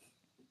only,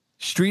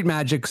 Street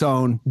Magic's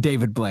own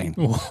David Blaine.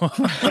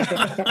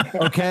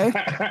 Okay?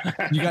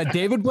 You got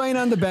David Blaine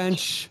on the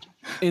bench.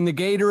 In the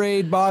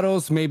Gatorade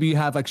bottles, maybe you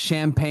have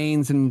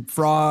champagnes and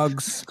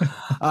frogs.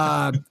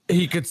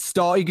 He could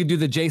stall. He could do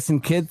the Jason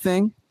Kidd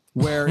thing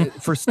where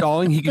for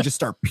stalling, he could just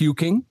start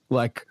puking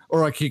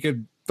or he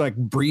could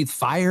breathe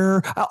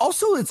fire.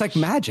 Also, it's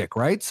magic,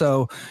 right?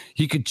 So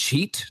he could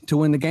cheat to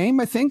win the game,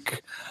 I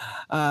think.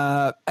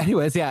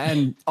 Anyways, yeah,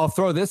 and I'll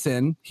throw this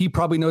in. He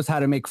probably knows how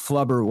to make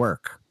flubber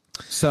work.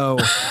 So,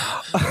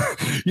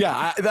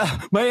 yeah,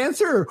 my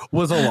answer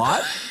was a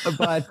lot,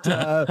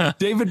 but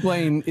David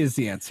Blaine is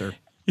the answer.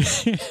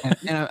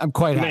 And I'm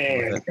quite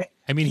happy with it.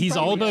 I mean, he's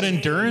all about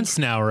endurance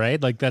now,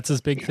 right? That's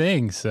his big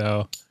thing,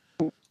 so...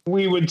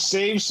 We would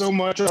save so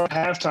much on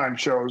halftime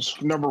shows,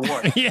 number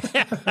one. Yeah,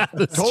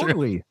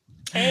 totally.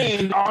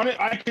 And on it,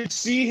 I could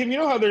see him. You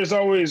know how there's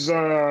always,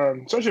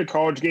 especially at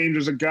college games,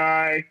 there's a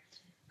guy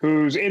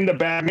who's in the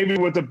back, maybe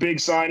with a big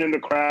sign in the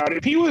crowd.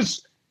 If he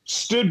was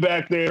stood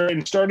back there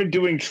and started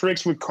doing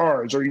tricks with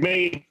cards, or he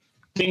made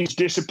things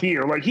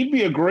disappear, like he'd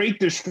be a great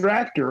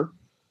distractor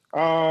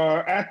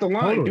at the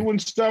line, doing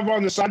stuff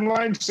on the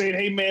sideline, saying,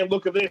 "Hey man,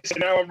 look at this!" And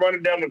now I'm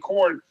running down the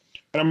court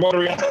and I'm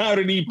wondering, how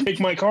did he pick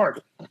my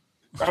card?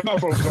 I'm not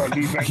focused on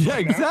defense. Yeah,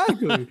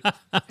 exactly.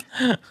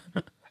 And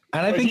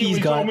I think he's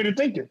got. Told me to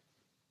think it.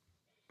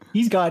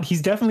 He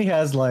definitely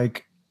has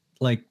like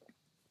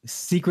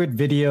secret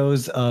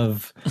videos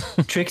of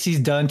tricks he's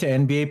done to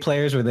NBA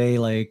players where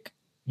they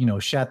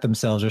shat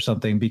themselves or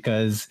something,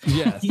 because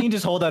he can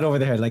just hold that over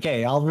their head like,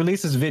 hey, I'll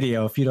release this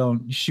video if you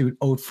don't shoot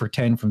 0 for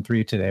 10 from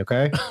 3 today,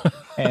 okay?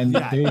 And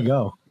there you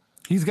go.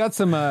 He's got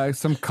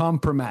some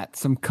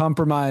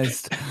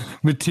compromised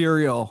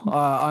material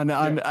on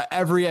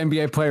every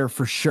NBA player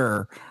for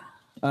sure.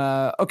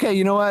 Okay,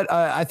 you know what?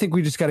 I think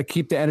we just got to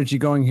keep the energy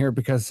going here,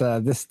 because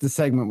this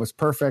segment was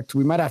perfect.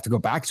 We might have to go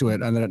back to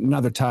it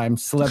another time.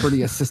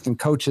 Celebrity assistant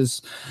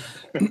coaches,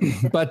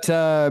 but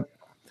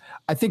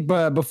I think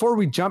before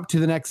we jump to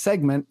the next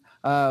segment,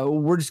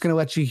 we're just going to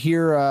let you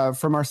hear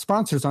from our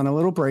sponsors on a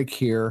little break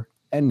here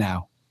and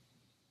now.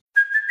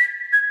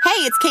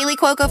 Hey, it's Kaylee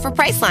Cuoco for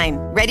Priceline.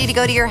 Ready to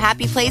go to your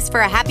happy place for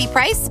a happy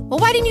price? Well,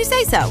 why didn't you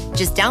say so?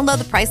 Just download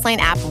the Priceline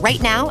app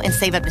right now and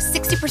save up to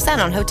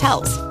 60% on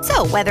hotels.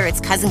 So whether it's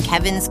Cousin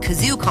Kevin's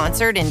Kazoo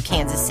Concert in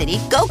Kansas City,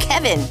 go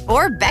Kevin,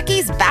 or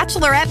Becky's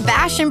Bachelorette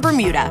Bash in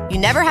Bermuda, you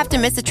never have to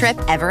miss a trip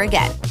ever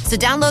again. So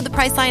download the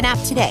Priceline app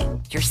today.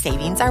 Your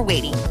savings are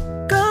waiting.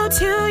 Go to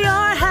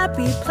your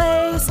happy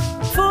place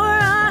for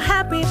a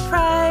happy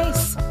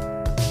price.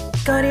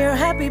 Go to your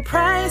happy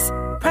price,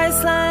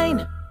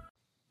 Priceline.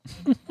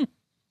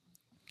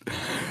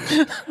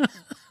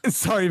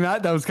 Sorry,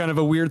 Matt, that was kind of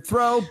a weird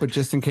throw, but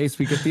just in case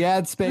we get the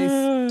ad space,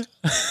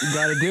 you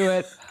got to do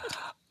it.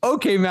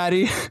 Okay,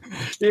 Maddie,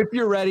 if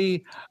you're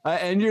ready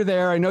and you're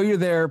there, I know you're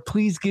there,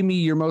 please give me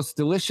your most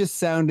delicious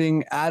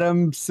sounding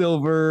Adam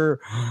Silver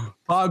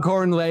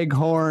Foghorn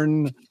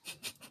Leghorn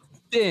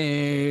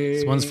sting.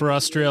 This one's for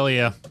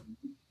Australia.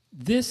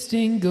 This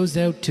sting goes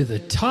out to the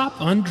top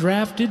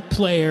undrafted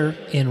player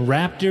in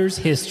Raptors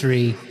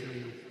history,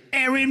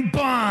 Aaron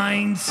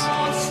Bynes.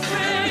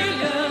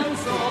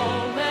 Australians,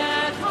 all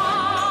let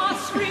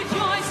us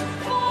rejoice,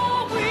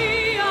 for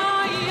we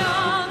are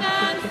young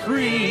and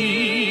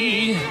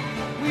free.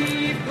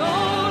 We've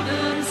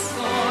golden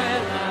soil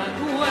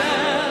and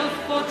wealth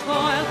for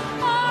toil.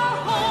 Our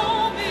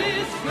home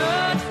is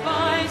girt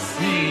by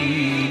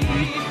sea.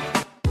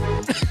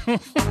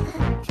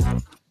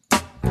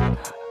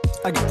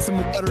 I got some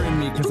water in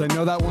me because I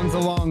know that one's a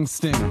long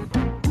sting.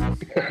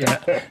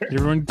 Yeah,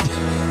 everyone.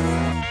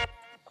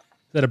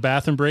 Is that a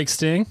bathroom break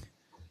sting?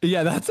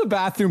 Yeah, that's a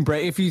bathroom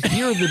break. If you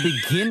hear the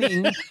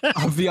beginning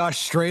of the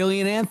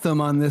Australian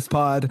anthem on this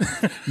pod,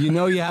 you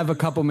know you have a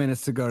couple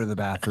minutes to go to the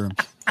bathroom.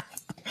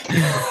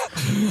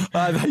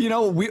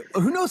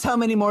 Who knows how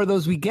many more of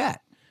those we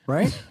get,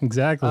 right?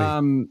 Exactly.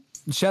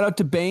 Shout out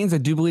to Baines. I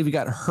do believe he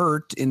got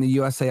hurt in the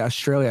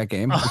USA-Australia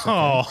game.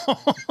 Oh.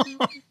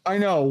 I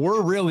know.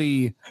 We're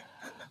really...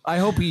 I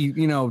hope he,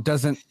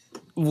 doesn't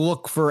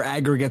look for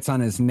aggregates on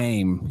his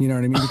name. You know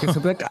what I mean? Because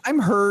he'll be like, I'm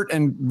hurt,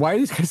 and why are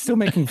these guys still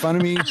making fun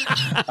of me?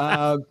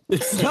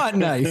 It's not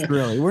nice,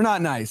 really. We're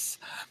not nice.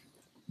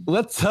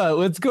 Let's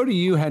go to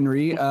you,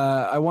 Henry.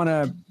 I want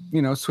to,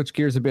 switch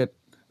gears a bit,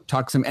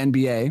 talk some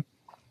NBA.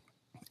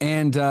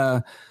 And,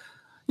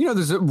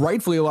 there's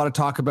rightfully a lot of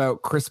talk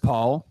about Chris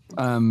Paul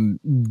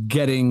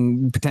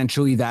getting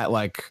potentially that,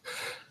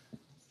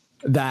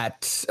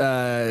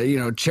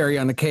 cherry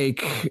on the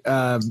cake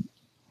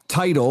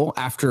title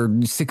after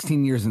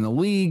 16 years in the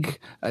league.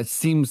 It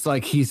seems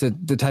like he's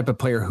the type of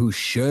player who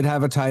should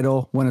have a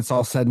title when it's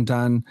all said and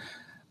done.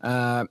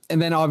 And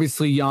then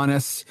obviously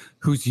Giannis,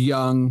 who's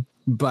young,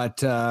 but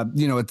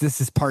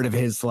this is part of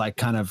his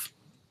part of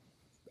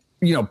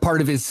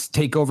his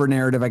takeover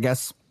narrative, I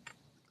guess.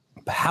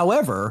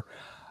 However,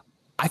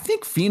 I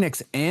think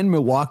Phoenix and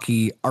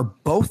Milwaukee are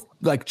both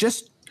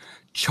just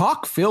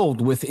chock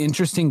filled with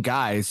interesting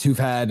guys who've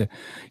had,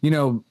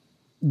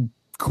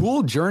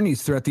 cool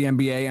journeys throughout the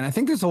NBA. And I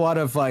think there's a lot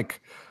of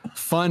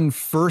fun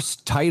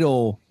first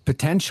title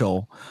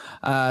potential.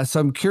 So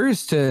I'm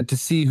curious to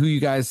see who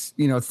you guys,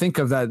 think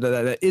of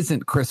that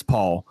isn't Chris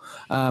Paul.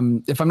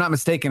 If I'm not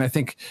mistaken, I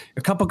think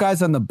a couple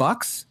guys on the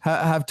Bucks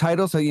have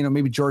titles. So,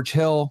 maybe George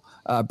Hill,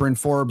 Bryn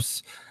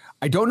Forbes.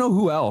 I don't know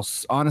who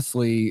else,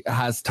 honestly,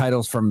 has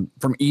titles from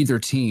either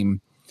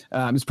team.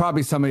 It's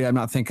probably somebody I'm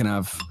not thinking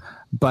of.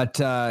 But,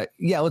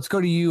 let's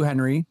go to you,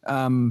 Henry.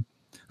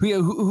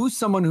 Who's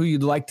someone who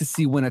you'd like to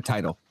see win a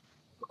title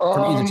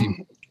from either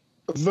team?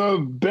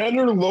 The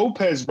Benner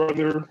Lopez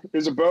brother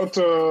is about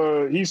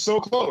to. He's so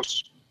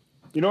close.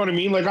 You know what I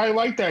mean? I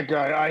like that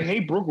guy. I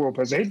hate Brook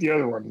Lopez. I hate the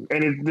other one,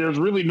 and there's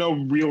really no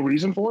real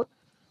reason for it.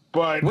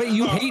 But wait,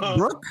 you hate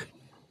Brook?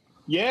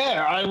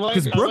 Yeah, I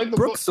like. Because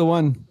Brook's the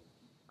one.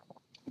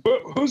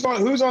 But who's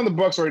on the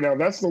Bucks right now?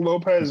 That's the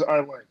Lopez I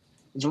like.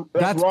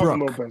 That's Robin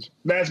Brooke. Lopez.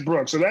 That's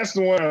Brooke. So that's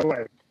the one I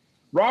like.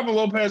 Robin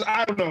Lopez,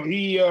 I don't know.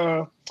 He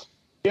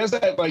has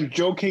that like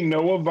Joe King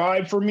Noah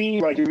vibe for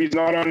me. Like if he's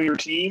not on your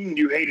team,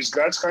 you hate his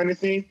guts kind of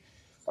thing.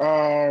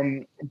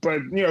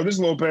 But this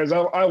Lopez,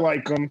 I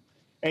like him,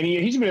 and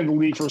he's been in the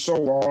league for so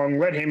long.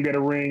 Let him get a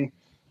ring.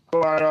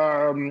 But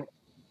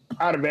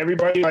out of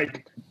everybody,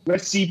 like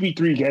let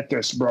CP3 get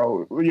this,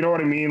 bro. You know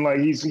what I mean? Like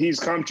he's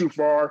come too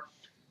far.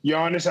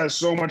 Giannis has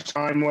so much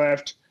time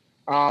left,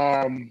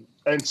 and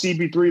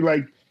CP3,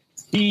 like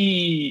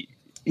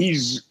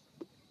he's.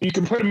 You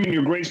can put him in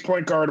your greatest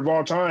point guard of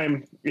all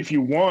time if he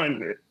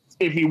wins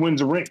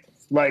a ring.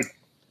 Like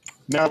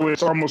now,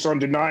 it's almost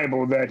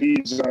undeniable that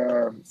he's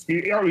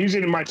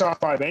in my top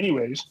 5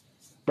 anyways.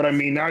 But I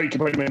mean, now you can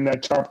put him in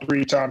that top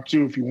 3, top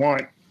 2 if you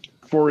want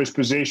for his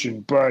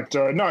position. But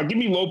no, give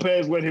me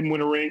Lopez. Let him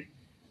win a ring.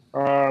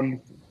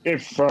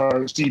 If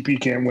CP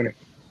can't win it,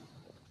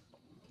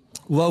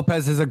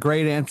 Lopez is a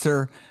great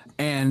answer,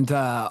 and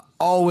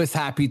always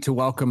happy to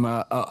welcome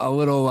a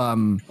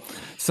little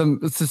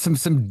some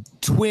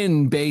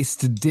twin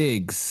based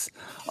digs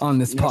on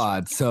this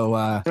pod.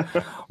 So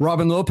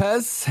Robin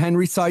Lopez,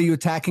 Henry saw you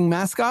attacking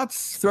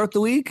mascots throughout the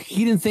league.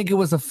 He didn't think it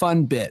was a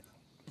fun bit.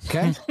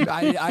 Okay.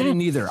 I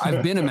didn't either.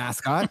 I've been a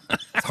mascot.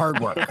 It's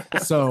hard work.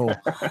 So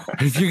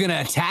if you're going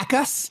to attack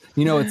us,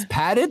 it's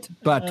padded,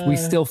 but we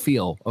still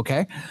feel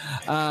okay.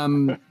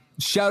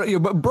 Shout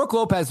out, but Brooke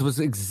Lopez was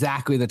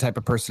exactly the type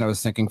of person I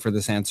was thinking for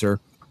this answer.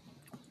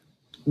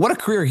 What a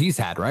career he's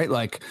had, right?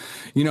 Like,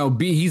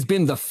 he's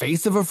been the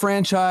face of a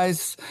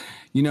franchise.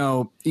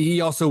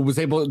 He also was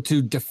able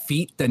to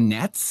defeat the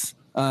Nets,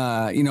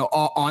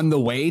 on the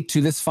way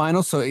to this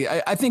final. So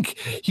I think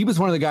he was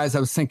one of the guys I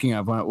was thinking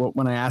of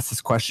when I asked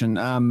this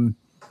question.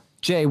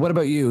 Jay, what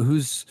about you?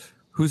 Who's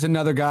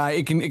another guy?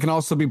 It can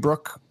also be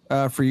Brooke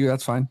for you.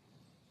 That's fine.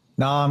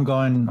 No, I'm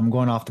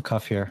going off the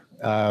cuff here.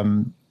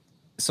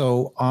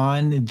 So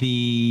on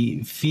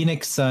the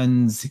Phoenix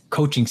Suns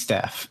coaching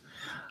staff,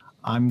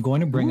 I'm going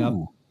to bring up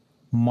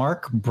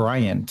Mark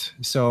Bryant.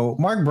 So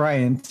Mark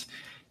Bryant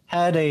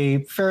had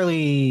a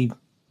fairly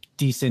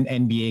decent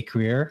NBA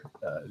career.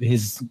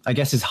 His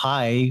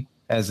high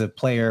as a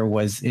player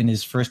was in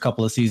his first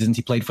couple of seasons.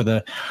 He played for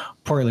the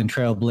Portland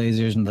Trail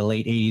Blazers in the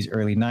late 80s,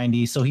 early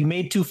 90s. So he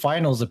made 2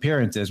 finals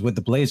appearances with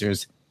the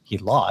Blazers. He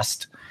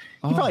lost.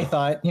 He probably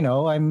thought,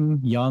 I'm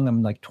young.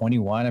 I'm like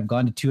 21. I've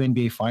gone to 2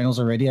 NBA finals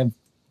already. I've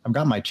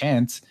got my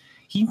chance.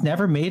 He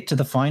never made it to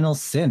the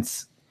finals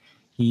since.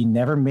 He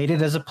never made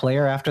it as a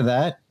player after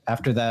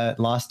that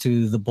loss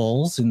to the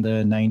Bulls in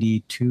the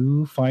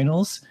 92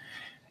 finals.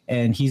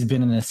 And he's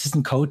been an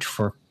assistant coach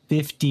for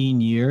 15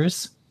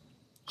 years.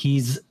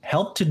 He's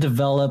helped to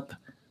develop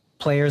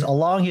players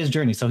along his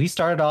journey. So he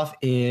started off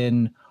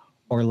in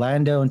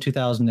Orlando in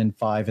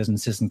 2005 as an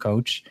assistant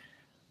coach,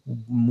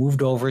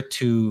 moved over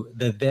to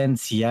the then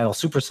Seattle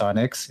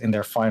Supersonics in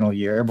their final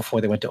year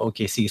before they went to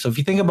OKC. So if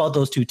you think about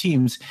those 2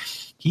 teams,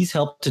 he's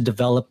helped to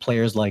develop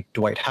players like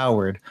Dwight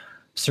Howard,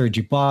 Serge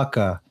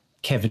Ibaka,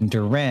 Kevin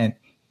Durant.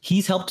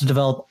 He's helped to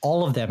develop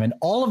all of them, and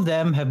all of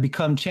them have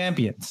become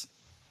champions,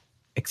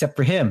 except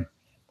for him.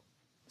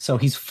 So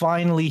he's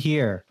finally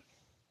here,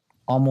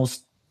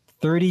 almost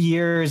 30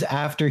 years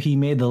after he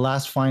made the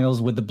last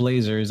finals with the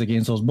Blazers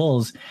against those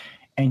Bulls,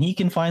 and he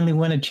can finally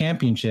win a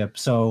championship.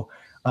 So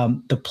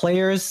the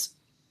players,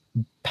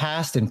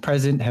 past and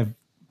present, have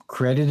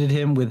credited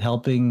him with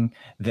helping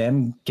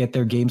them get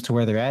their games to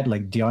where they're at.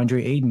 Like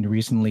DeAndre Ayton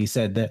recently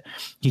said that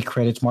he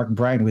credits Mark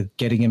Bryant with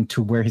getting him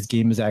to where his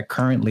game is at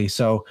currently.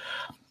 So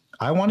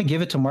I want to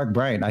give it to Mark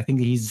Bryant. I think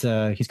he's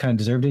kind of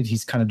deserved it.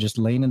 He's kind of just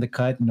laying in the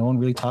cut. No one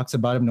really talks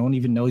about him. No one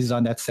even knows he's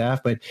on that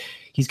staff, but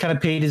he's kind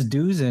of paid his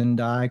dues, and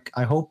I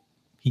hope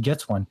he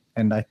gets one,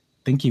 and I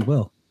think he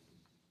will.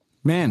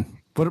 Man,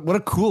 what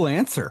a cool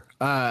answer.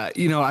 I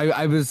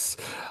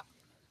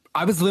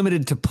was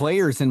limited to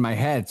players in my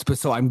head, but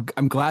so I'm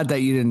glad that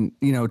you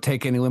didn't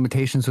take any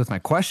limitations with my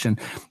question,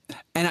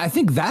 and I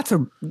think that's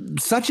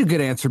such a good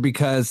answer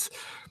because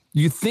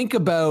you think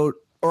about,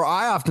 or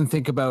I often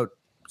think about,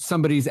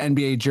 somebody's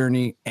NBA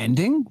journey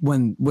ending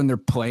when their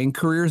playing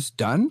career's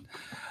done,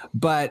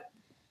 but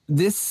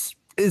this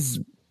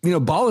is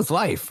ball is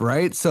life,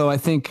 right? So I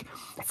think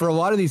for a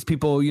lot of these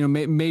people,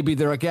 maybe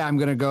they're like, yeah, I'm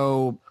gonna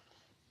go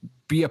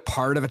be a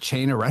part of a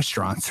chain of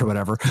restaurants or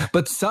whatever.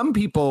 But some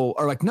people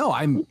are like, no,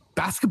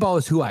 basketball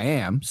is who I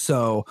am.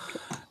 So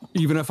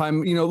even if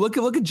I'm,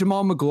 look at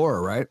Jamal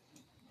McGlure, right?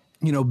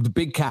 The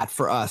big cat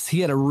for us,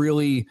 he had a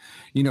really,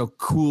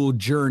 cool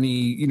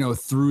journey,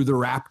 through the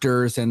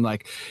Raptors, and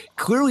like,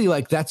 clearly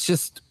like that's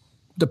just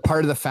the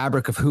part of the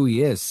fabric of who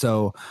he is.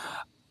 So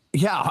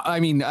yeah,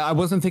 I mean, I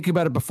wasn't thinking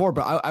about it before,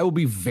 but I will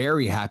be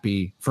very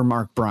happy for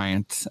Mark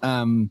Bryant.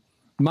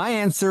 My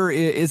answer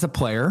is a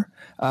player.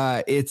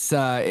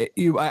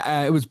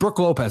 It was Brooke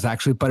Lopez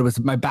actually, but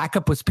my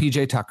backup was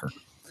PJ Tucker.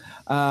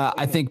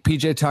 I think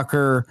PJ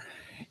Tucker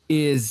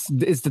is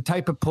the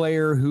type of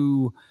player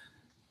who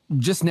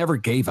just never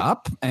gave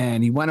up,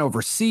 and he went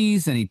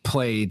overseas and he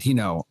played,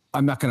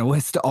 I'm not going to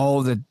list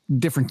all the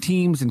different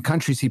teams and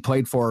countries he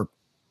played for.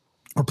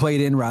 or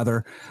played in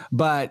rather.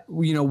 But,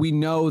 we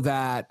know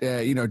that,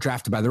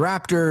 drafted by the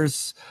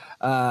Raptors,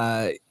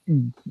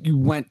 you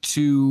went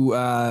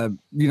to,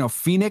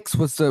 Phoenix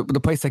was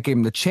the place that gave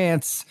him the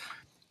chance,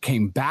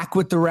 came back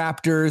with the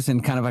Raptors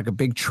in kind of like a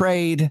big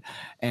trade,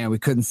 and we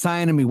couldn't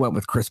sign him. He went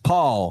with Chris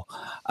Paul,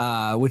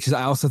 which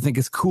I also think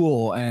is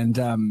cool. And,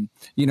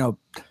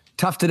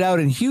 toughed it out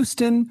in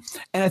Houston.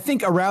 And I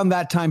think around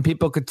that time,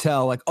 people could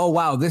tell like, oh,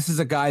 wow, this is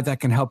a guy that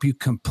can help you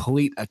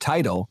complete a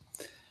title.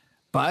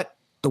 But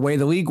the way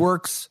the league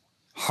works,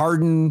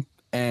 Harden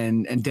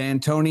and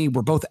D'Antoni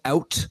were both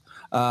out,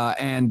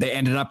 and they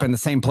ended up in the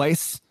same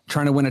place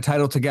trying to win a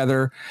title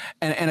together.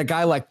 And a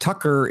guy like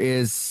Tucker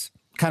is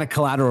kind of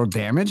collateral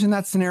damage in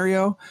that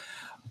scenario,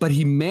 but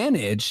he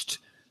managed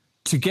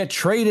to get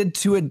traded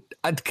to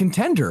a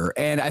contender.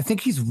 And I think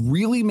he's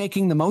really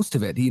making the most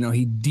of it.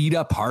 He D'd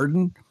up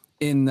Harden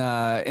in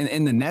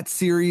the Nets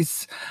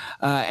series.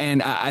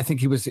 And I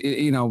think he was,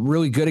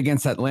 really good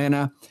against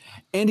Atlanta.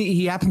 And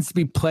he happens to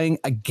be playing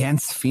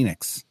against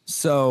Phoenix.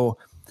 So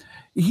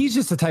he's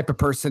just the type of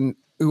person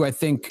who I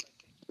think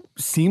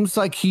seems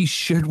like he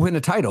should win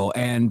a title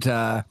and,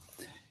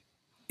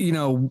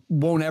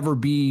 won't ever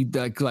be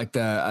like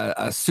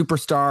a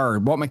superstar or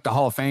won't make the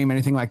Hall of Fame,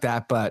 anything like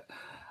that, but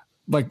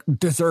like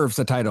deserves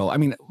a title. I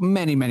mean,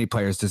 many, many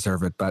players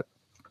deserve it, but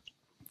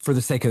for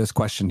the sake of this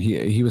question,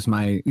 he was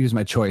my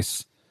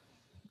choice.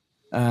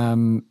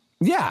 If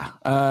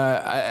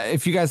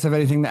you guys have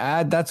anything to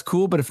add, that's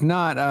cool. But if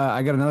not,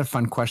 I got another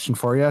fun question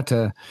for you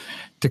to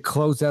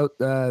close out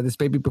this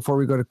baby before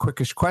we go to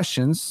quickish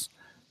questions.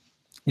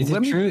 Is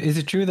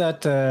it true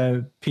that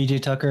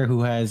PJ Tucker,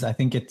 who has, I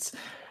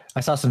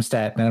saw some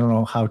stat, and I don't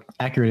know how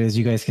accurate it is.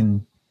 You guys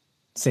can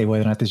say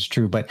whether or not this is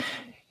true, but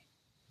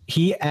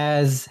he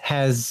has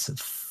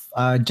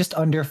just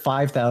under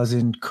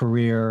 5,000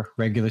 career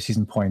regular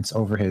season points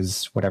over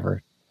his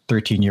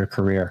 13-year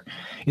career.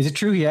 Is it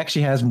true he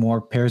actually has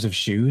more pairs of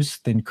shoes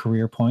than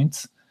career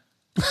points?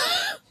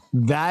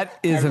 That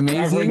is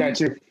amazing. I've heard that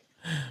too.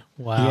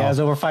 Wow. He has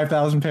over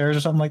 5,000 pairs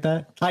or something like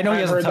that. I know he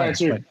has heard a ton, that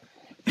too.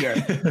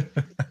 Yeah.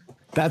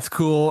 That's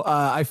cool.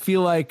 I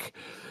feel like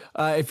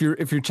if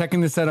you're checking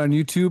this out on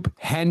YouTube,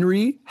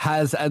 Henry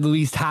has at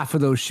least half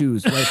of those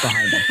shoes right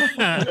behind him.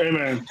 Hey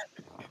man,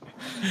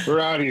 we're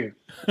out here.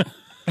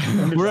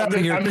 We're out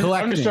here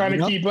collecting. I'm just trying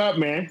to keep up,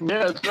 man.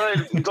 Yeah, that's right.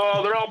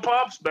 They're all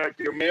pops back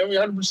there, man. We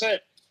 100%.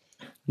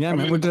 Yeah,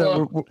 man.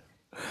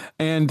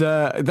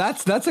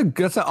 That's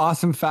an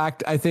awesome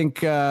fact. I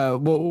think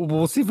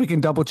we'll see if we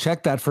can double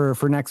check that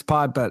for next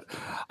pod. But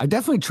I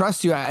definitely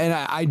trust you, and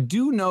I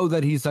do know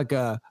that he's like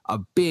a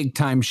big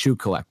time shoe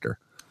collector.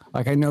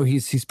 Like I know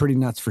he's pretty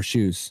nuts for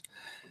shoes.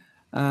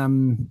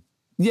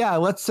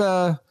 Let's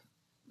not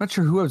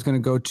sure who I was going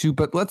to go to,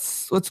 but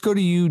let's go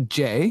to you,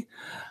 Jay.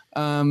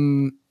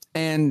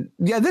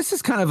 This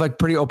is kind of like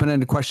pretty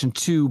open-ended question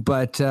too,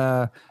 but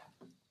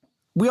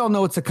we all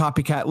know it's a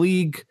copycat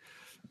league.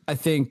 I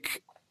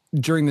think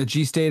during the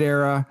G-State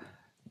era,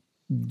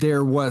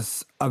 there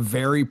was a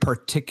very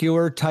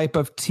particular type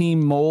of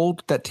team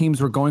mold that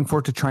teams were going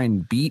for to try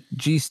and beat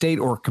G-State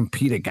or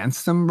compete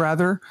against them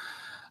rather.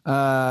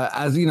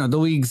 As you know, the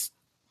league's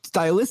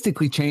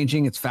stylistically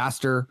changing. It's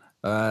faster.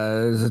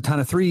 There's a ton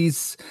of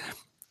threes.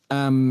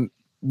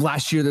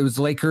 Last year there was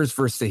Lakers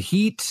versus the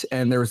Heat,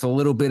 and there was a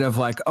little bit of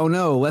like, oh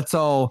no, let's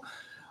all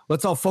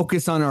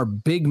focus on our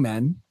big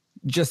men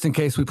just in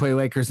case we play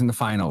Lakers in the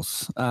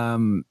finals.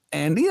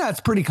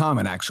 It's pretty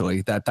common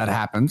actually that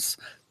happens.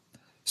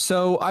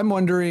 So I'm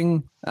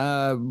wondering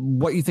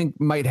what you think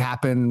might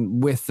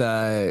happen with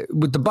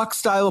the Bucks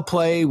style of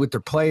play, with their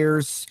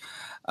players,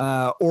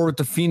 or with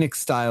the Phoenix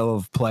style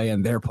of play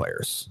and their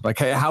players, like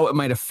how it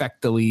might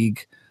affect the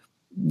league.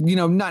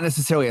 Not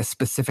necessarily a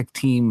specific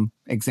team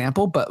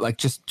example, but like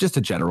just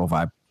a general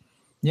vibe.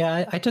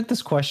 Yeah, I took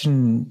this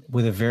question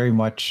with a very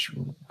much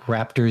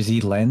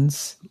Raptors-y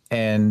lens,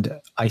 and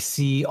I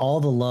see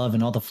all the love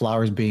and all the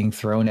flowers being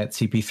thrown at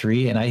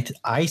CP3, and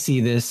I see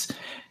this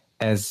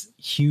as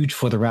huge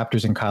for the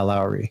Raptors and Kyle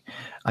Lowry.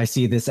 I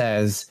see this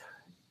as,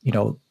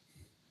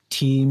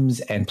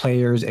 teams and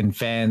players and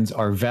fans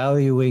are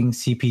valuing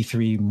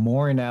CP3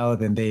 more now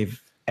than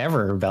they've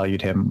ever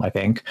valued him, I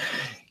think.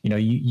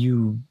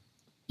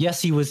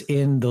 Yes, he was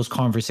in those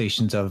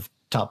conversations of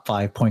top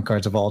 5 point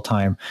guards of all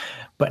time,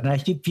 but I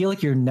feel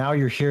like you're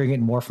hearing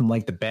it more from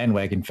like the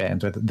bandwagon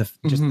fans or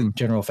the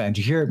general fans.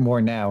 You hear it more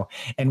now,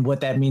 and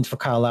what that means for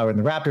Kyle Lowry and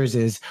the Raptors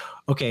is,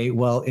 okay,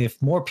 well, if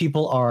more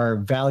people are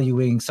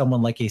valuing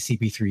someone like a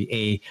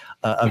CP3,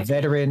 a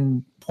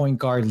veteran point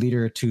guard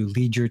leader to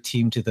lead your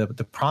team to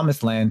the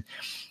promised land,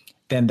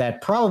 then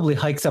that probably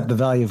hikes up the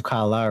value of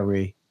Kyle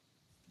Lowry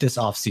this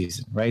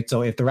offseason, right?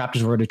 So if the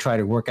Raptors were to try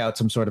to work out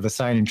some sort of a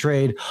sign and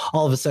trade,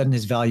 all of a sudden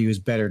his value is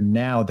better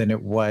now than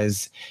it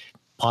was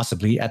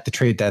possibly at the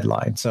trade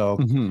deadline. So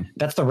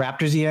that's the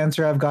Raptors-y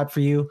answer I've got for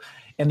you.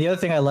 And the other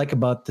thing I like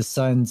about the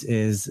Suns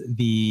is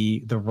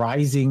the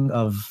rising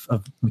of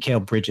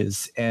Mikal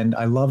Bridges. And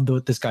I love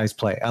this guy's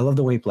play. I love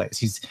the way he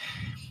plays.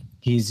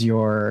 He's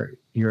your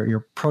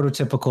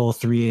prototypical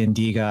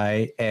 3-and-D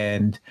guy.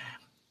 And,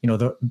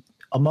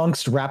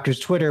 amongst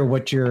Raptors Twitter,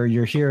 what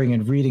you're hearing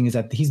and reading is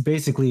that he's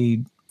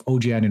basically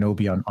OG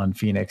Anunoby on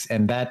Phoenix.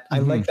 And that I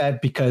like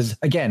that because,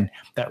 again,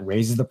 that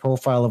raises the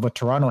profile of what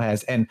Toronto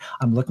has. And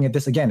I'm looking at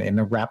this again in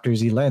a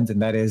Raptors-y lens,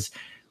 and that is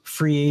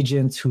free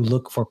agents who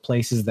look for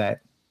places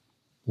that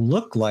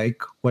look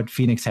like what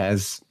Phoenix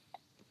has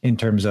in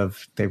terms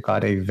of they've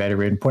got a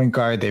veteran point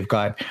guard, they've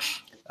got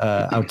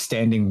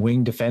outstanding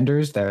wing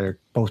defenders that are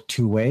both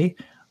two-way.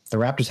 The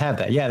Raptors have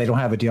that. Yeah, they don't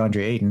have a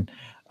DeAndre Ayton,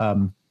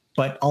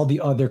 but all the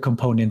other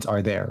components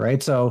are there,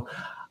 right? So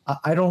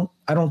I don't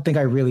think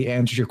I really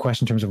answered your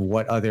question in terms of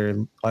what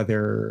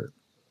other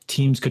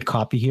teams could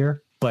copy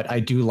here, but I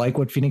do like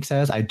what Phoenix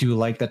has. I do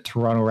like that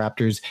Toronto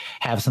Raptors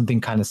have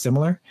something kind of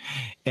similar,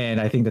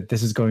 and I think that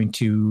this is going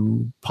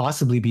to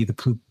possibly be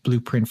the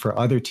blueprint for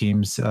other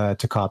teams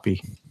to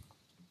copy.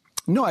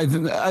 No, I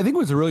think it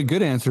was a really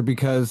good answer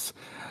because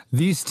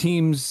these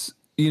teams,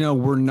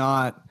 were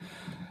not.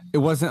 It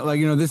wasn't like,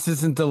 this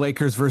isn't the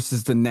Lakers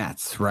versus the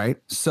Nets, right?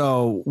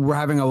 So we're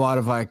having a lot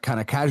of like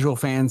kind of casual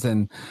fans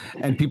and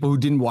people who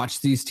didn't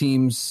watch these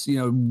teams,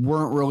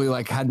 weren't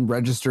really hadn't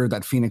registered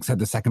that Phoenix had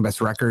the second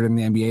best record in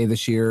the NBA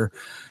this year,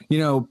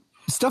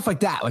 stuff like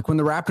that. Like when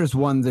the Raptors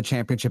won the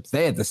championship,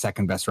 they had the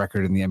second best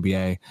record in the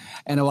NBA.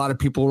 And a lot of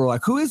people were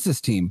like, who is this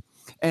team?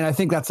 And I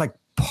think that's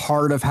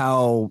part of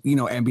how,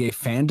 NBA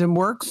fandom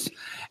works.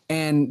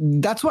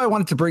 And that's why I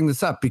wanted to bring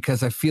this up,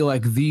 because I feel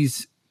like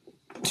these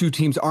two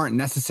teams aren't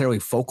necessarily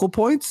focal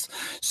points.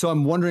 So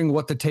I'm wondering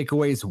what the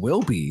takeaways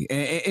will be.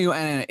 And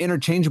an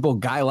interchangeable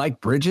guy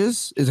like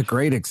Bridges is a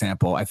great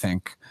example, I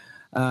think.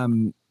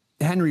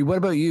 Henry, what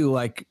about you?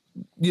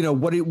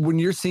 When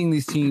you're seeing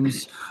these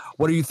teams,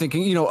 what are you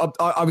thinking?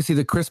 Obviously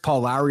the Chris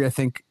Paul Lowry, I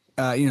think,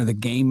 the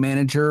game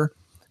manager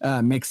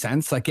makes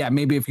sense.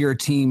 Maybe if you're a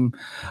team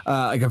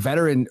like a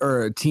veteran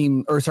or a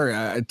team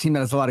that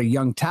has a lot of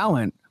young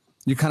talent,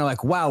 you're kind of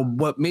like, wow,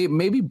 what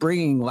maybe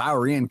bringing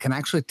Lowry in can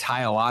actually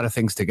tie a lot of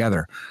things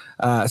together.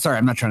 Sorry,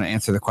 I'm not trying to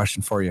answer the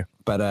question for you,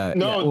 but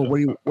no.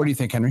 What do you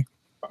think, Henry?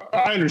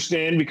 I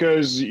understand,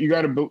 because you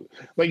got to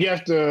you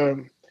have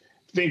to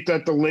think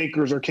that the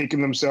Lakers are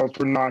kicking themselves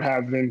for not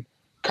having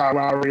Kyle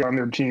Lowry on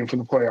their team for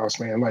the playoffs,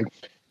 man.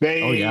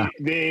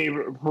 They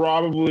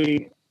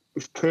probably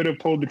could have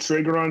pulled the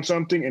trigger on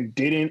something and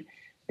didn't,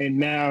 and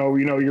now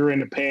you're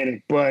in a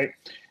panic. But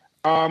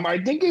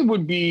I think it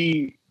would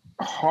be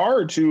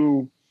hard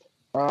to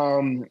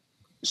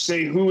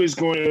say who is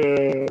going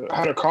to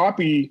how to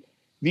copy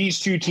these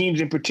two teams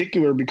in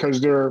particular,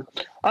 because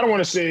I don't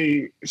want to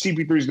say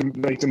CP3 is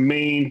the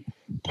main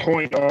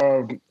point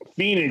of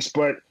Phoenix,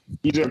 but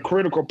he's a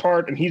critical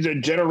part and he's a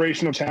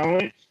generational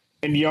talent,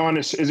 and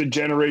Giannis is a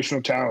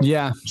generational talent.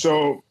 Yeah.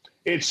 So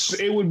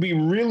it would be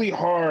really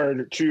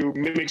hard to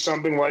mimic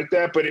something like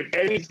that. But if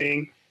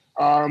anything,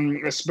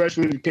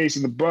 especially in the case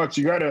of the Bucks,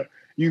 you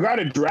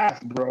gotta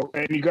draft, bro,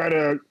 and you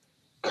gotta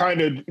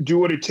kind of do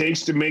what it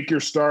takes to make your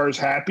stars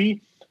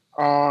happy.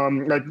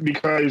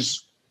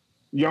 Because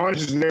Giannis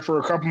is there for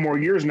a couple more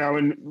years now.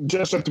 And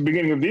just at the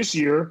beginning of this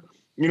year,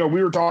 we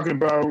were talking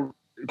about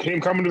him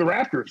coming to the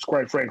Raptors,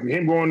 quite frankly,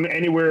 him going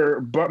anywhere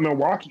but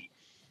Milwaukee.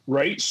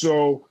 Right.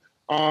 So,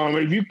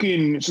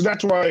 so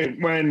that's why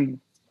when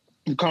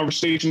the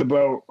conversation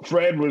about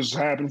Fred was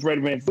happening, Fred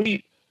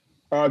VanVleet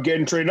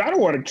getting traded, I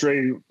don't want to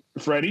trade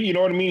Freddie. You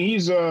know what I mean?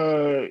 He's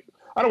I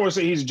don't want to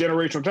say he's a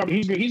generational talent.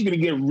 He's going to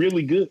get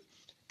really good.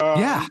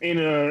 In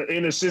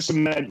a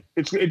system that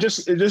it's going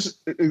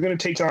to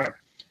take time.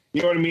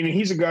 You know what I mean? And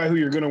he's a guy who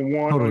you're going to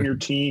want on your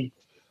team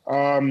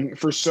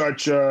for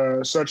such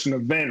an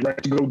event,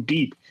 right? To go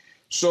deep.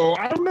 So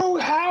I don't know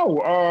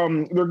how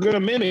they're going to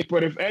mimic,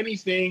 but if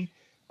anything,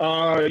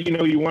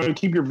 you want to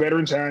keep your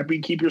veterans happy,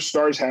 keep your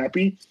stars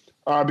happy,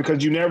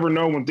 because you never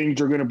know when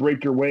things are going to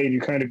break your way, and you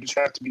kind of just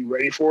have to be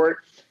ready for it.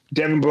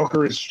 Devin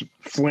Booker is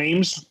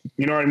flames.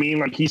 You know what I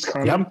mean? He's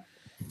coming. Yep.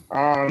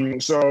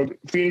 So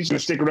Phoenix is going to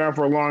stick around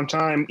for a long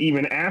time,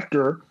 even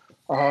after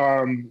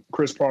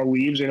Chris Paul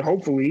leaves, and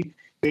hopefully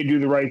they do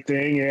the right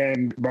thing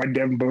and buy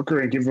Devin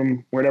Booker and give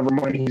him whatever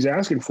money he's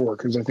asking for,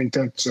 because I think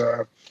that's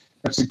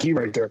the key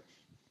right there.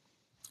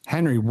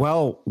 Henry,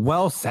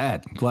 well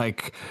said.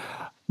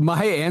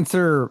 My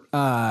answer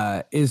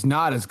is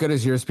not as good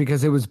as yours,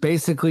 because it was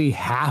basically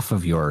half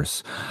of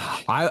yours.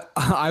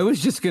 I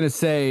was just going to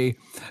say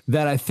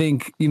that I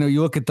think,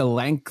 you look at the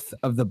length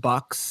of the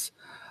Bucks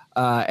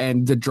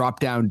and the drop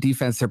down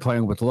defense they're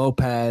playing with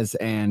Lopez,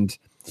 and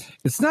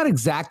it's not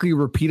exactly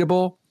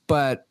repeatable,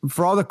 but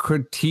for all the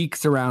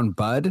critiques around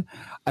Bud,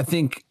 I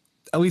think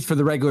at least for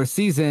the regular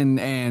season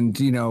and,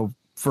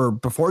 for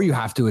before you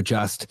have to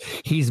adjust,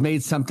 he's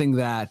made something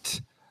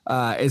that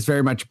is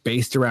very much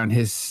based around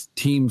his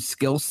team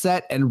skill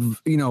set and,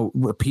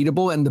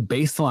 repeatable, and the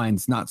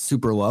baseline's not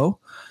super low.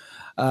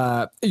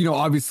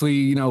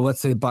 Obviously,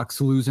 let's say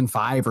Bucks lose in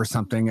 5 or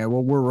something.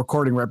 We're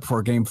recording right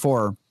before Game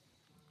 4.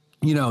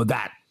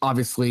 That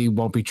obviously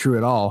won't be true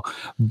at all.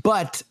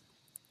 But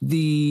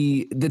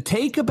the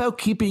take about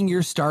keeping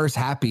your stars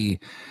happy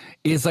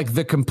is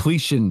the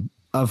completion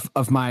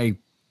of my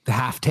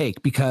half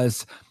take,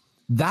 because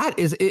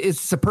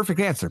it's a perfect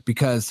answer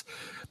because,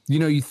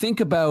 you think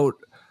about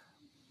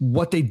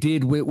what they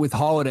did with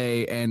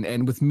Holiday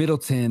and with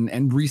Middleton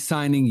and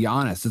re-signing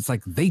Giannis. It's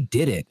like they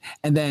did it.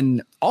 And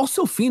then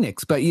also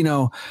Phoenix. But,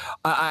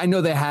 I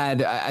know they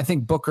had, I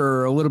think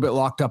Booker a little bit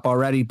locked up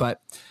already.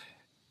 But,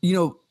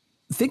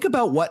 think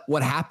about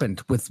what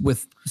happened with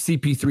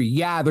CP3.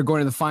 Yeah, they're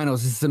going to the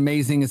finals. This is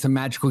amazing. It's a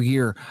magical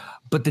year.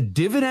 But the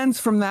dividends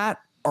from that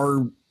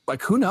are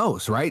like, who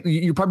knows, right?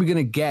 You're probably going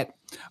to get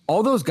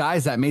all those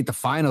guys that made the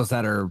finals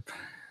that are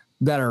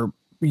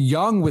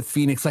young with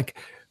Phoenix, like,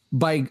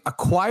 by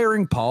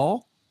acquiring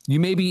Paul, you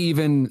maybe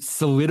even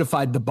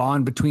solidified the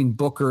bond between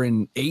Booker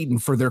and Ayton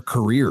for their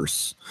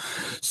careers.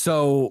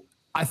 So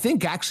I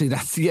think actually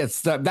that's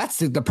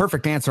the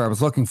perfect answer I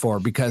was looking for,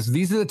 because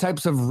these are the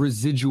types of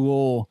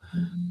residual,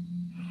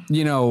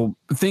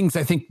 things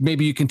I think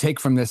maybe you can take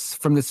from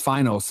this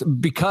finals,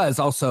 because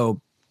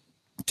also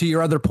to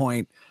your other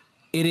point,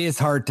 it is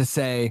hard to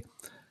say,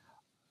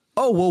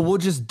 oh, well, we'll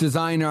just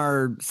design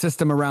our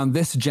system around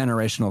this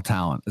generational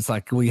talent. It's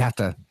like, we have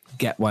to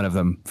get one of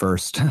them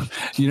first,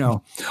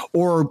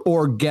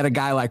 or get a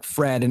guy like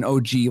Fred and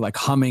OG like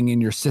humming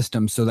in your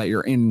system so that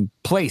you're in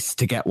place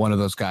to get one of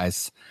those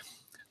guys.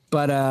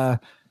 But I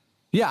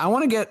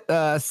want to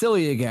get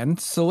silly again.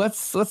 So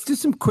let's do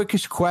some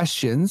quickish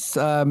questions.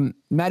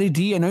 Matty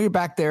D, I know you're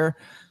back there.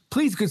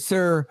 Please, good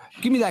sir,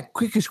 give me that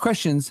quickish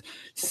questions.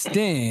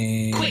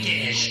 Sting.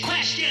 Quickish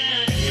questions.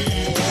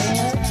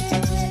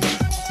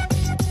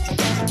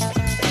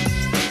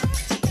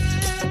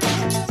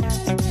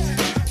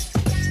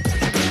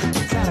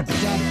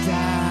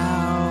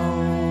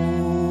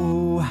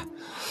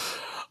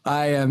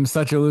 I am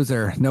such a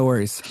loser. No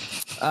worries.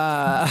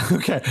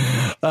 Okay.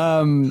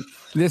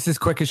 This is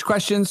quickish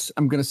questions.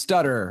 I'm going to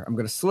stutter. I'm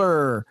going to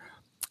slur.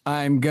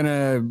 I'm going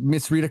to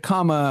misread a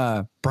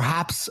comma.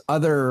 Perhaps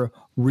other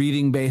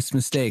reading-based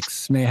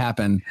mistakes may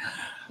happen.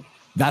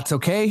 That's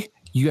okay.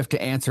 You have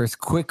to answer as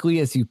quickly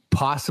as you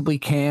possibly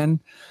can.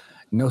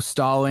 No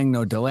stalling,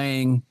 no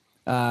delaying.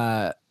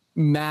 Matt.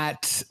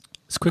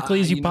 As quickly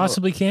as you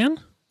possibly can?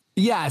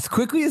 Yeah, as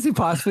quickly as he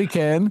possibly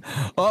can.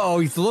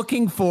 He's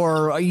looking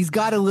for, he's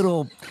got a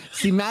little,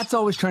 see, Matt's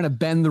always trying to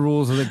bend the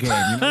rules of the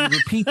game. He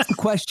repeats the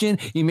question,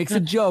 he makes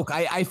a joke.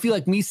 I feel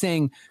like me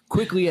saying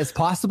quickly as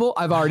possible,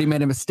 I've already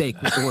made a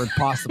mistake with the word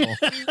possible.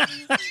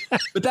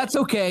 But that's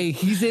okay.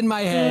 He's in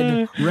my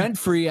head,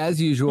 rent-free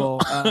as usual.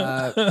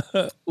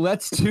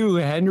 Let's do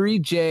Henry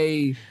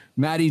J,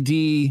 Matty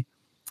D.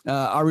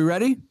 Are we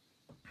ready?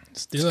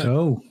 Let's do it.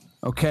 Go.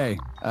 Okay.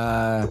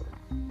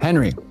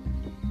 Henry.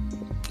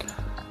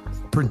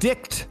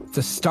 Predict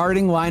the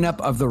starting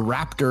lineup of the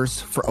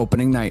Raptors for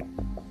opening night.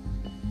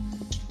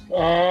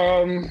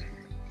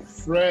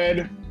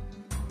 Fred.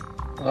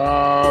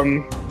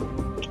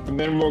 And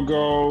then we'll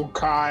go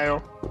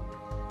Kyle.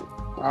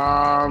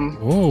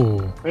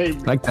 Maybe,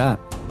 like that.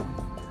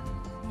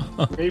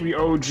 Maybe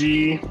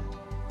OG.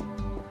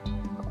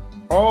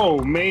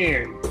 Oh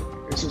man,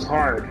 this is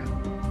hard.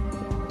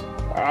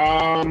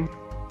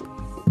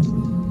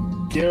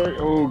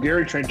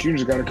 Gary Trent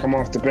Jr.'s got to come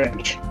off the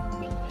bench.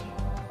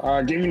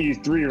 Giving you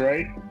 3,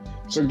 right?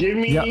 So give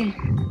me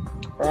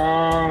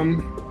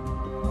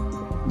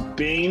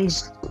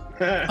Baines.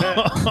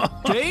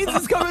 Baines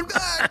is coming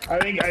back. I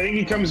think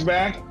he comes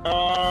back.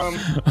 No,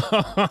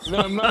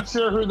 I'm not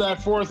sure who that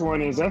 4th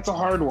one is. That's a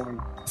hard one.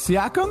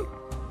 Siakam?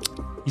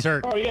 He's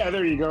hurt. Oh yeah,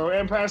 there you go.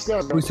 And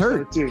Pascal. Who's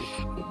hurt too?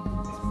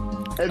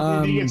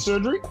 Did he get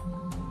surgery?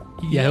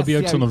 Yeah, he'll be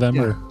out till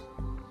November. Yeah.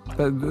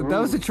 That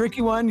was a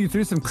tricky one. You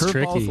threw some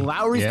curveballs.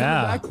 Lowry's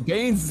coming back.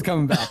 Baines is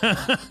coming back.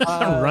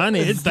 Run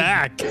is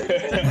back.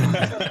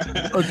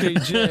 Okay,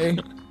 Jay.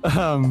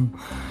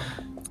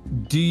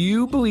 Do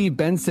you believe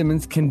Ben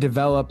Simmons can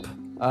develop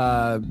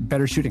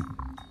better shooting?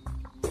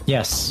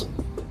 Yes.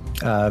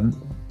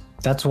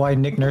 That's why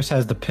Nick Nurse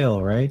has the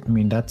pill, right? I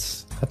mean,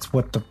 that's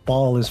what the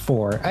ball is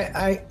for.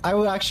 I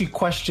will actually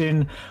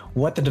question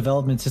what the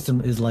development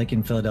system is like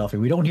in Philadelphia.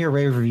 We don't hear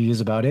rave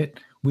reviews about it.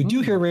 We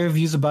do hear rave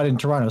reviews about it in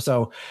Toronto.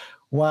 So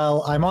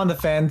while I'm on the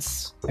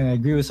fence, and I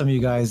agree with some of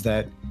you guys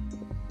that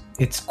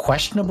it's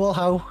questionable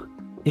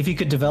if he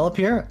could develop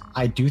here,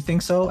 I do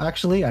think so,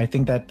 actually. I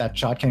think that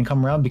shot can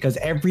come around because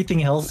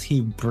everything else he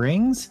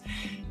brings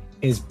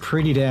is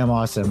pretty damn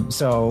awesome.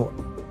 So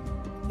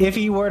if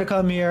he were to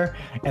come here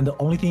and the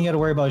only thing you got to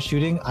worry about is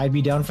shooting, I'd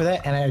be down for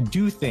that. And I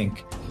do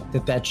think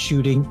that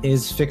shooting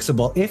is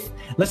fixable.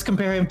 Let's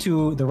compare him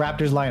to the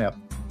Raptors lineup.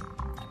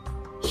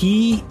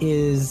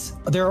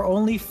 There are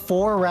only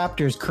 4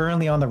 Raptors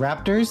currently on the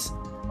Raptors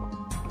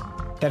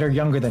that are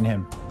younger than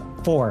him.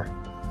 4.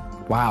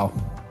 Wow.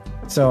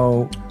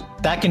 So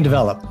that can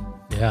develop.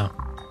 Yeah.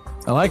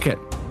 I like it.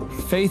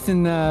 Faith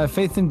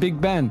in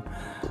Big Ben.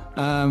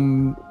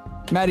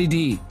 Matty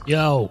D.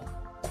 Yo.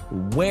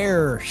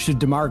 Where should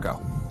DeMar go?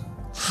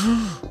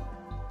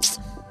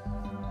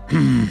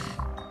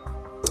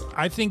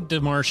 I think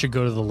DeMar should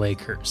go to the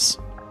Lakers.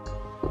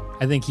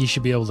 I think he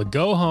should be able to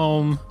go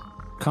home.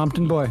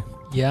 Compton boy.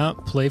 Yeah,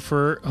 play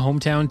for a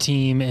hometown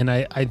team, and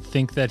I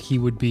think that he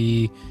would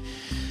be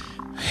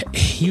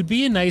You'd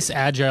be a nice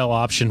agile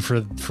option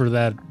for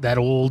that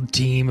old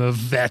team of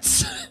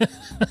vets.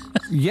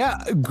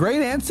 Yeah,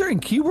 great answer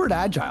and keyword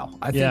agile.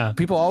 I think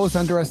people always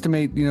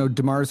underestimate,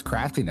 DeMar's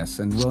craftiness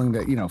and willing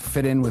to,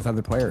 fit in with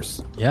other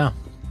players. Yeah.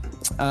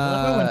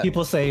 When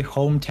people say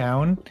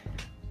hometown,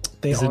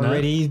 they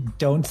already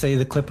don't say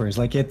the Clippers.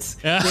 Like it's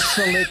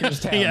the Lakers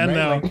town. Yeah, right?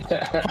 no. Like,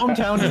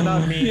 hometown does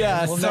not mean.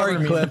 Yeah, we'll sorry,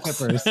 never mean the Clips.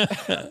 Clippers.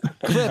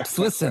 Clips,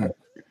 listen.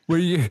 Were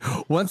you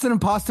once an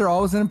imposter,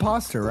 always an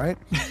imposter, right?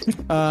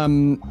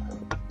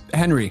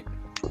 Henry,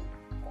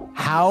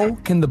 how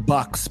can the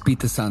Bucks beat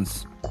the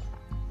Suns?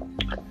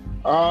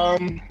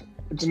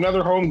 It's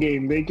another home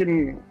game. They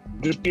can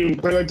just play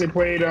like they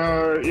played,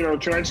 2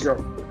 nights ago,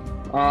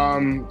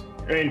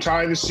 and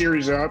tie the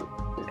series up.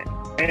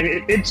 And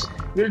it's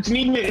an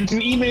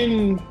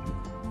even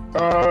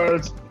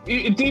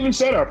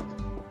setup.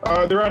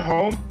 They're at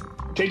home.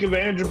 Take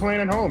advantage of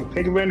playing at home.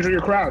 Take advantage of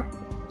your crowd.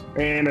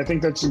 And I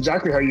think that's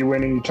exactly how you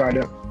win and you tied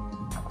up.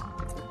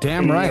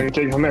 Damn right. You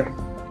take it from there.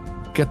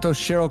 Get those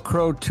Sheryl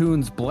Crow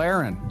tunes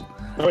blaring.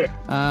 Oh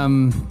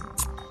yeah.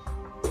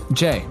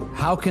 Jay,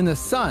 how can the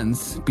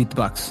Suns beat the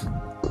Bucks?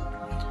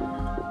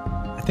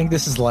 I think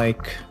this is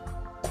like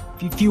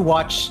if you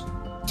watch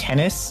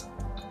tennis,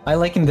 I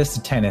liken this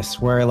to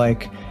tennis, where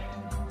like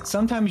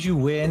sometimes you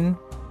win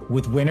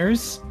with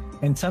winners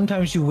and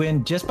sometimes you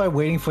win just by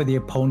waiting for the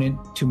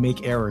opponent to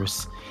make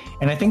errors.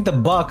 And I think the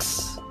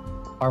Bucks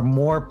are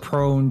more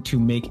prone to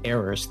make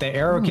errors. The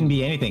error can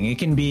be anything. It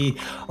can be,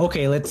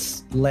 okay,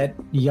 let's let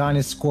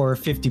Giannis score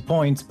 50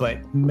 points, but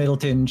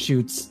Middleton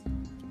shoots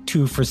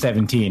 2 for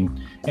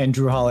 17 and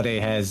Drew Holiday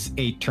has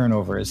 8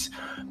 turnovers.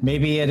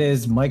 Maybe it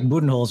is Mike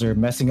Budenholzer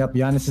messing up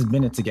Giannis's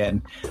minutes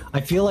again.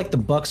 I feel like the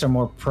Bucks are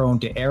more prone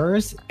to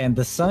errors, and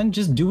the Sun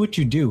just do what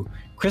you do.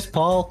 Chris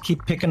Paul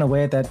keep picking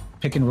away at that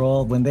pick and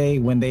roll. When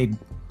they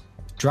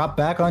drop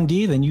back on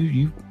D, then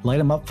you light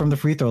them up from the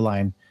free throw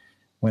line.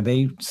 When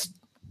they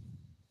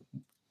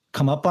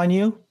come up on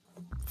you,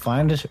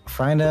 find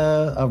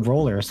a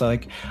roller. So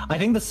like I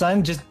think the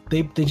Sun just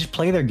they just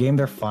play their game.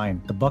 They're fine.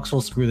 The Bucks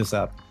will screw this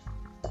up.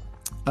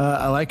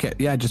 I like it.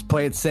 Yeah, just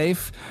play it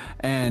safe.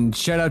 And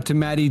shout out to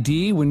Matty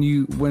D. When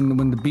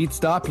the beat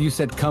stopped, you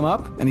said come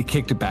up, and he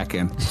kicked it back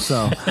in.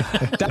 So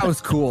that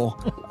was cool.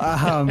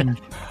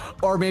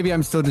 Or maybe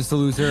I'm still just a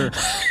loser.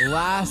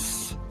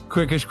 Last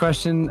quickish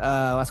question.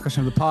 Last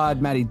question of the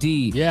pod. Matty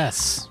D.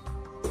 Yes.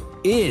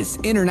 Is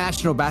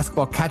international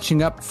basketball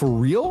catching up for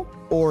real,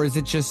 or is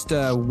it just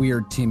a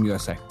weird Team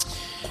USA?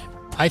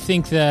 I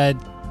think that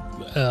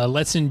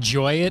let's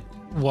enjoy it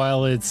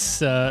while it's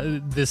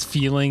this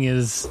feeling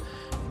is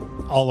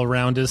all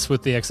around us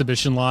with the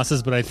exhibition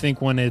losses. But I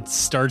think when it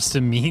starts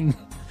to mean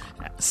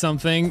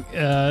something,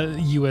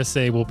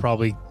 USA will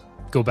probably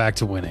go back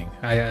to winning.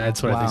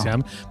 That's what I think.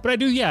 Sam. But I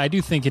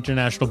do think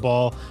international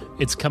ball,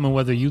 it's coming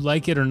whether you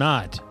like it or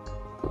not.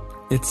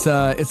 It's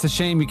a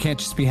shame you can't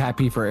just be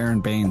happy for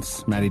Aaron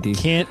Baines, Matty D.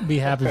 Can't be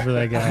happy for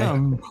that guy.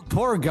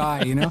 Poor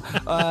guy,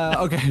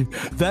 Okay,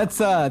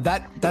 that's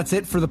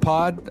it for the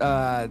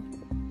pod.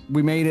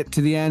 We made it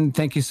to the end.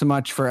 Thank you so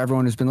much for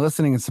everyone who's been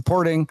listening and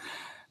supporting,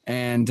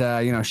 and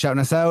shouting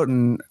us out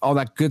and all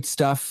that good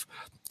stuff.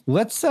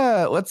 Let's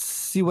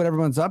see what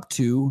everyone's up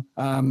to.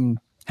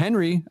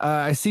 Henry,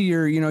 I see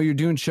you're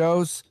doing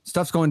shows.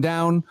 Stuff's going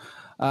down.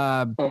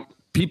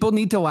 People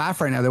need to laugh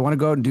right now. They want to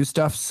go out and do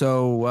stuff.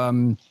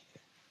 So.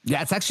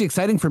 Yeah, it's actually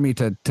exciting for me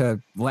to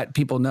let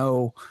people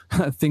know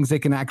things they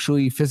can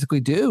actually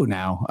physically do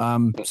now.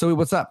 So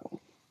what's up?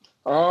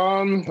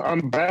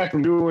 I'm back.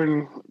 I'm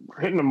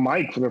hitting a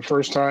mic for the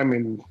first time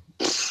in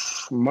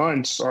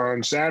months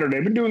on Saturday.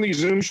 I've been doing these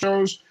Zoom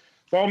shows.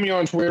 Follow me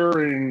on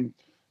Twitter and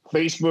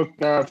Facebook,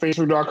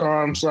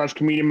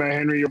 facebook.com/comedian Matt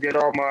Henry. You'll get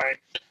all my,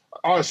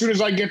 as soon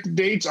as I get the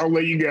dates, I'll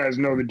let you guys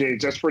know the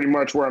dates. That's pretty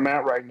much where I'm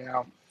at right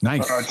now.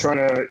 Nice. Trying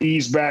to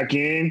ease back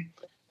in.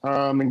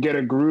 And get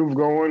a groove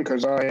going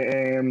because I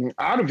am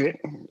out of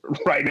it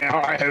right now.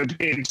 I have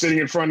been sitting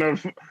in front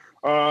of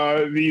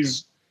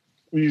these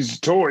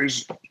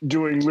toys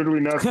doing literally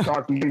nothing,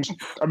 talking.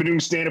 I've been doing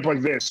stand-up like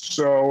this.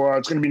 So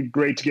it's going to be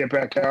great to get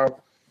back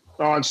out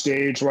on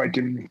stage so I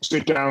can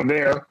sit down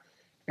there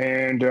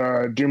and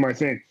do my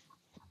thing.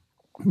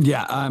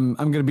 Yeah, I'm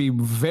going to be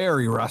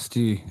very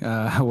rusty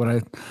when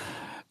I...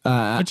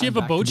 Don't you have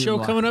a boat show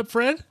coming up,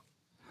 Fred?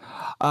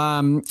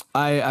 I'm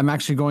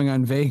actually going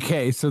on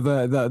vacay, so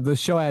the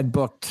show I had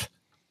booked.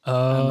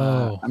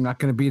 I'm not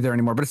going to be there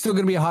anymore, but it's still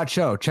going to be a hot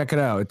show. Check it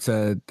out. It's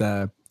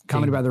the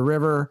Comedy by the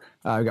River.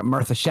 We got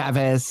Martha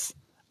Chavez,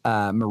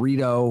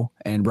 Marito,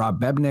 and Rob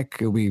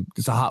Bebnick.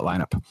 It's a hot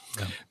lineup.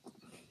 Yeah.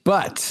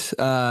 But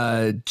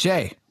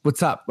Jay,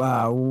 what's up?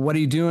 What are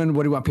you doing?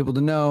 What do you want people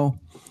to know?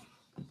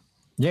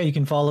 Yeah, you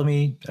can follow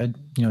me.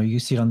 You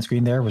see it on the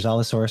screen there,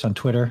 Rosales on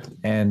Twitter,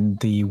 and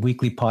the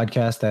weekly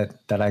podcast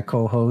that I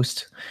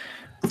co-host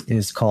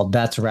is called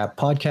That's a Wrap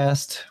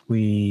Podcast.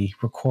 We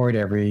record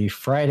every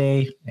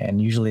Friday,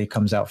 and usually it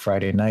comes out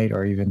Friday night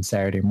or even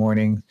Saturday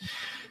morning.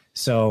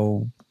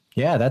 So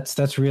yeah,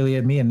 that's really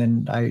at me. And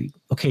then I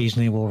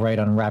occasionally will write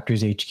on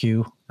Raptors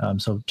HQ.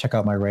 So check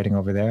out my writing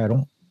over there. I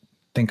don't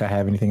think I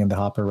have anything in the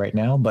hopper right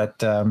now,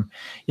 but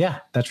yeah,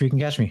 that's where you can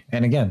catch me.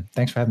 And again,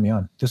 thanks for having me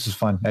on. This was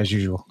fun as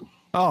usual.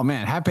 Oh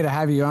man, happy to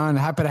have you on.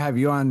 Happy to have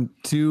you on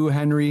too,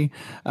 Henry.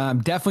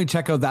 Definitely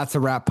check out That's a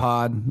Rap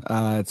Pod.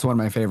 It's one of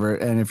my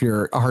favorite. And if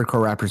you're a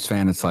hardcore Raptors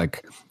fan, it's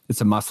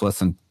a must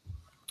listen.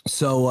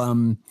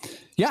 So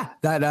yeah,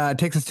 that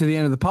takes us to the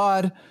end of the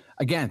pod.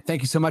 Again,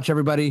 thank you so much,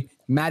 everybody.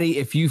 Maddie,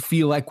 if you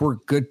feel like we're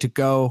good to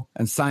go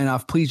and sign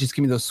off, please just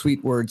give me those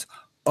sweet words.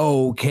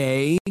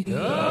 Okay.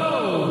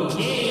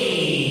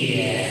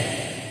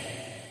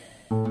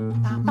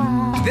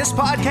 This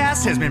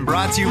podcast has been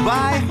brought to you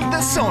by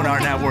the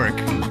Sonar Network.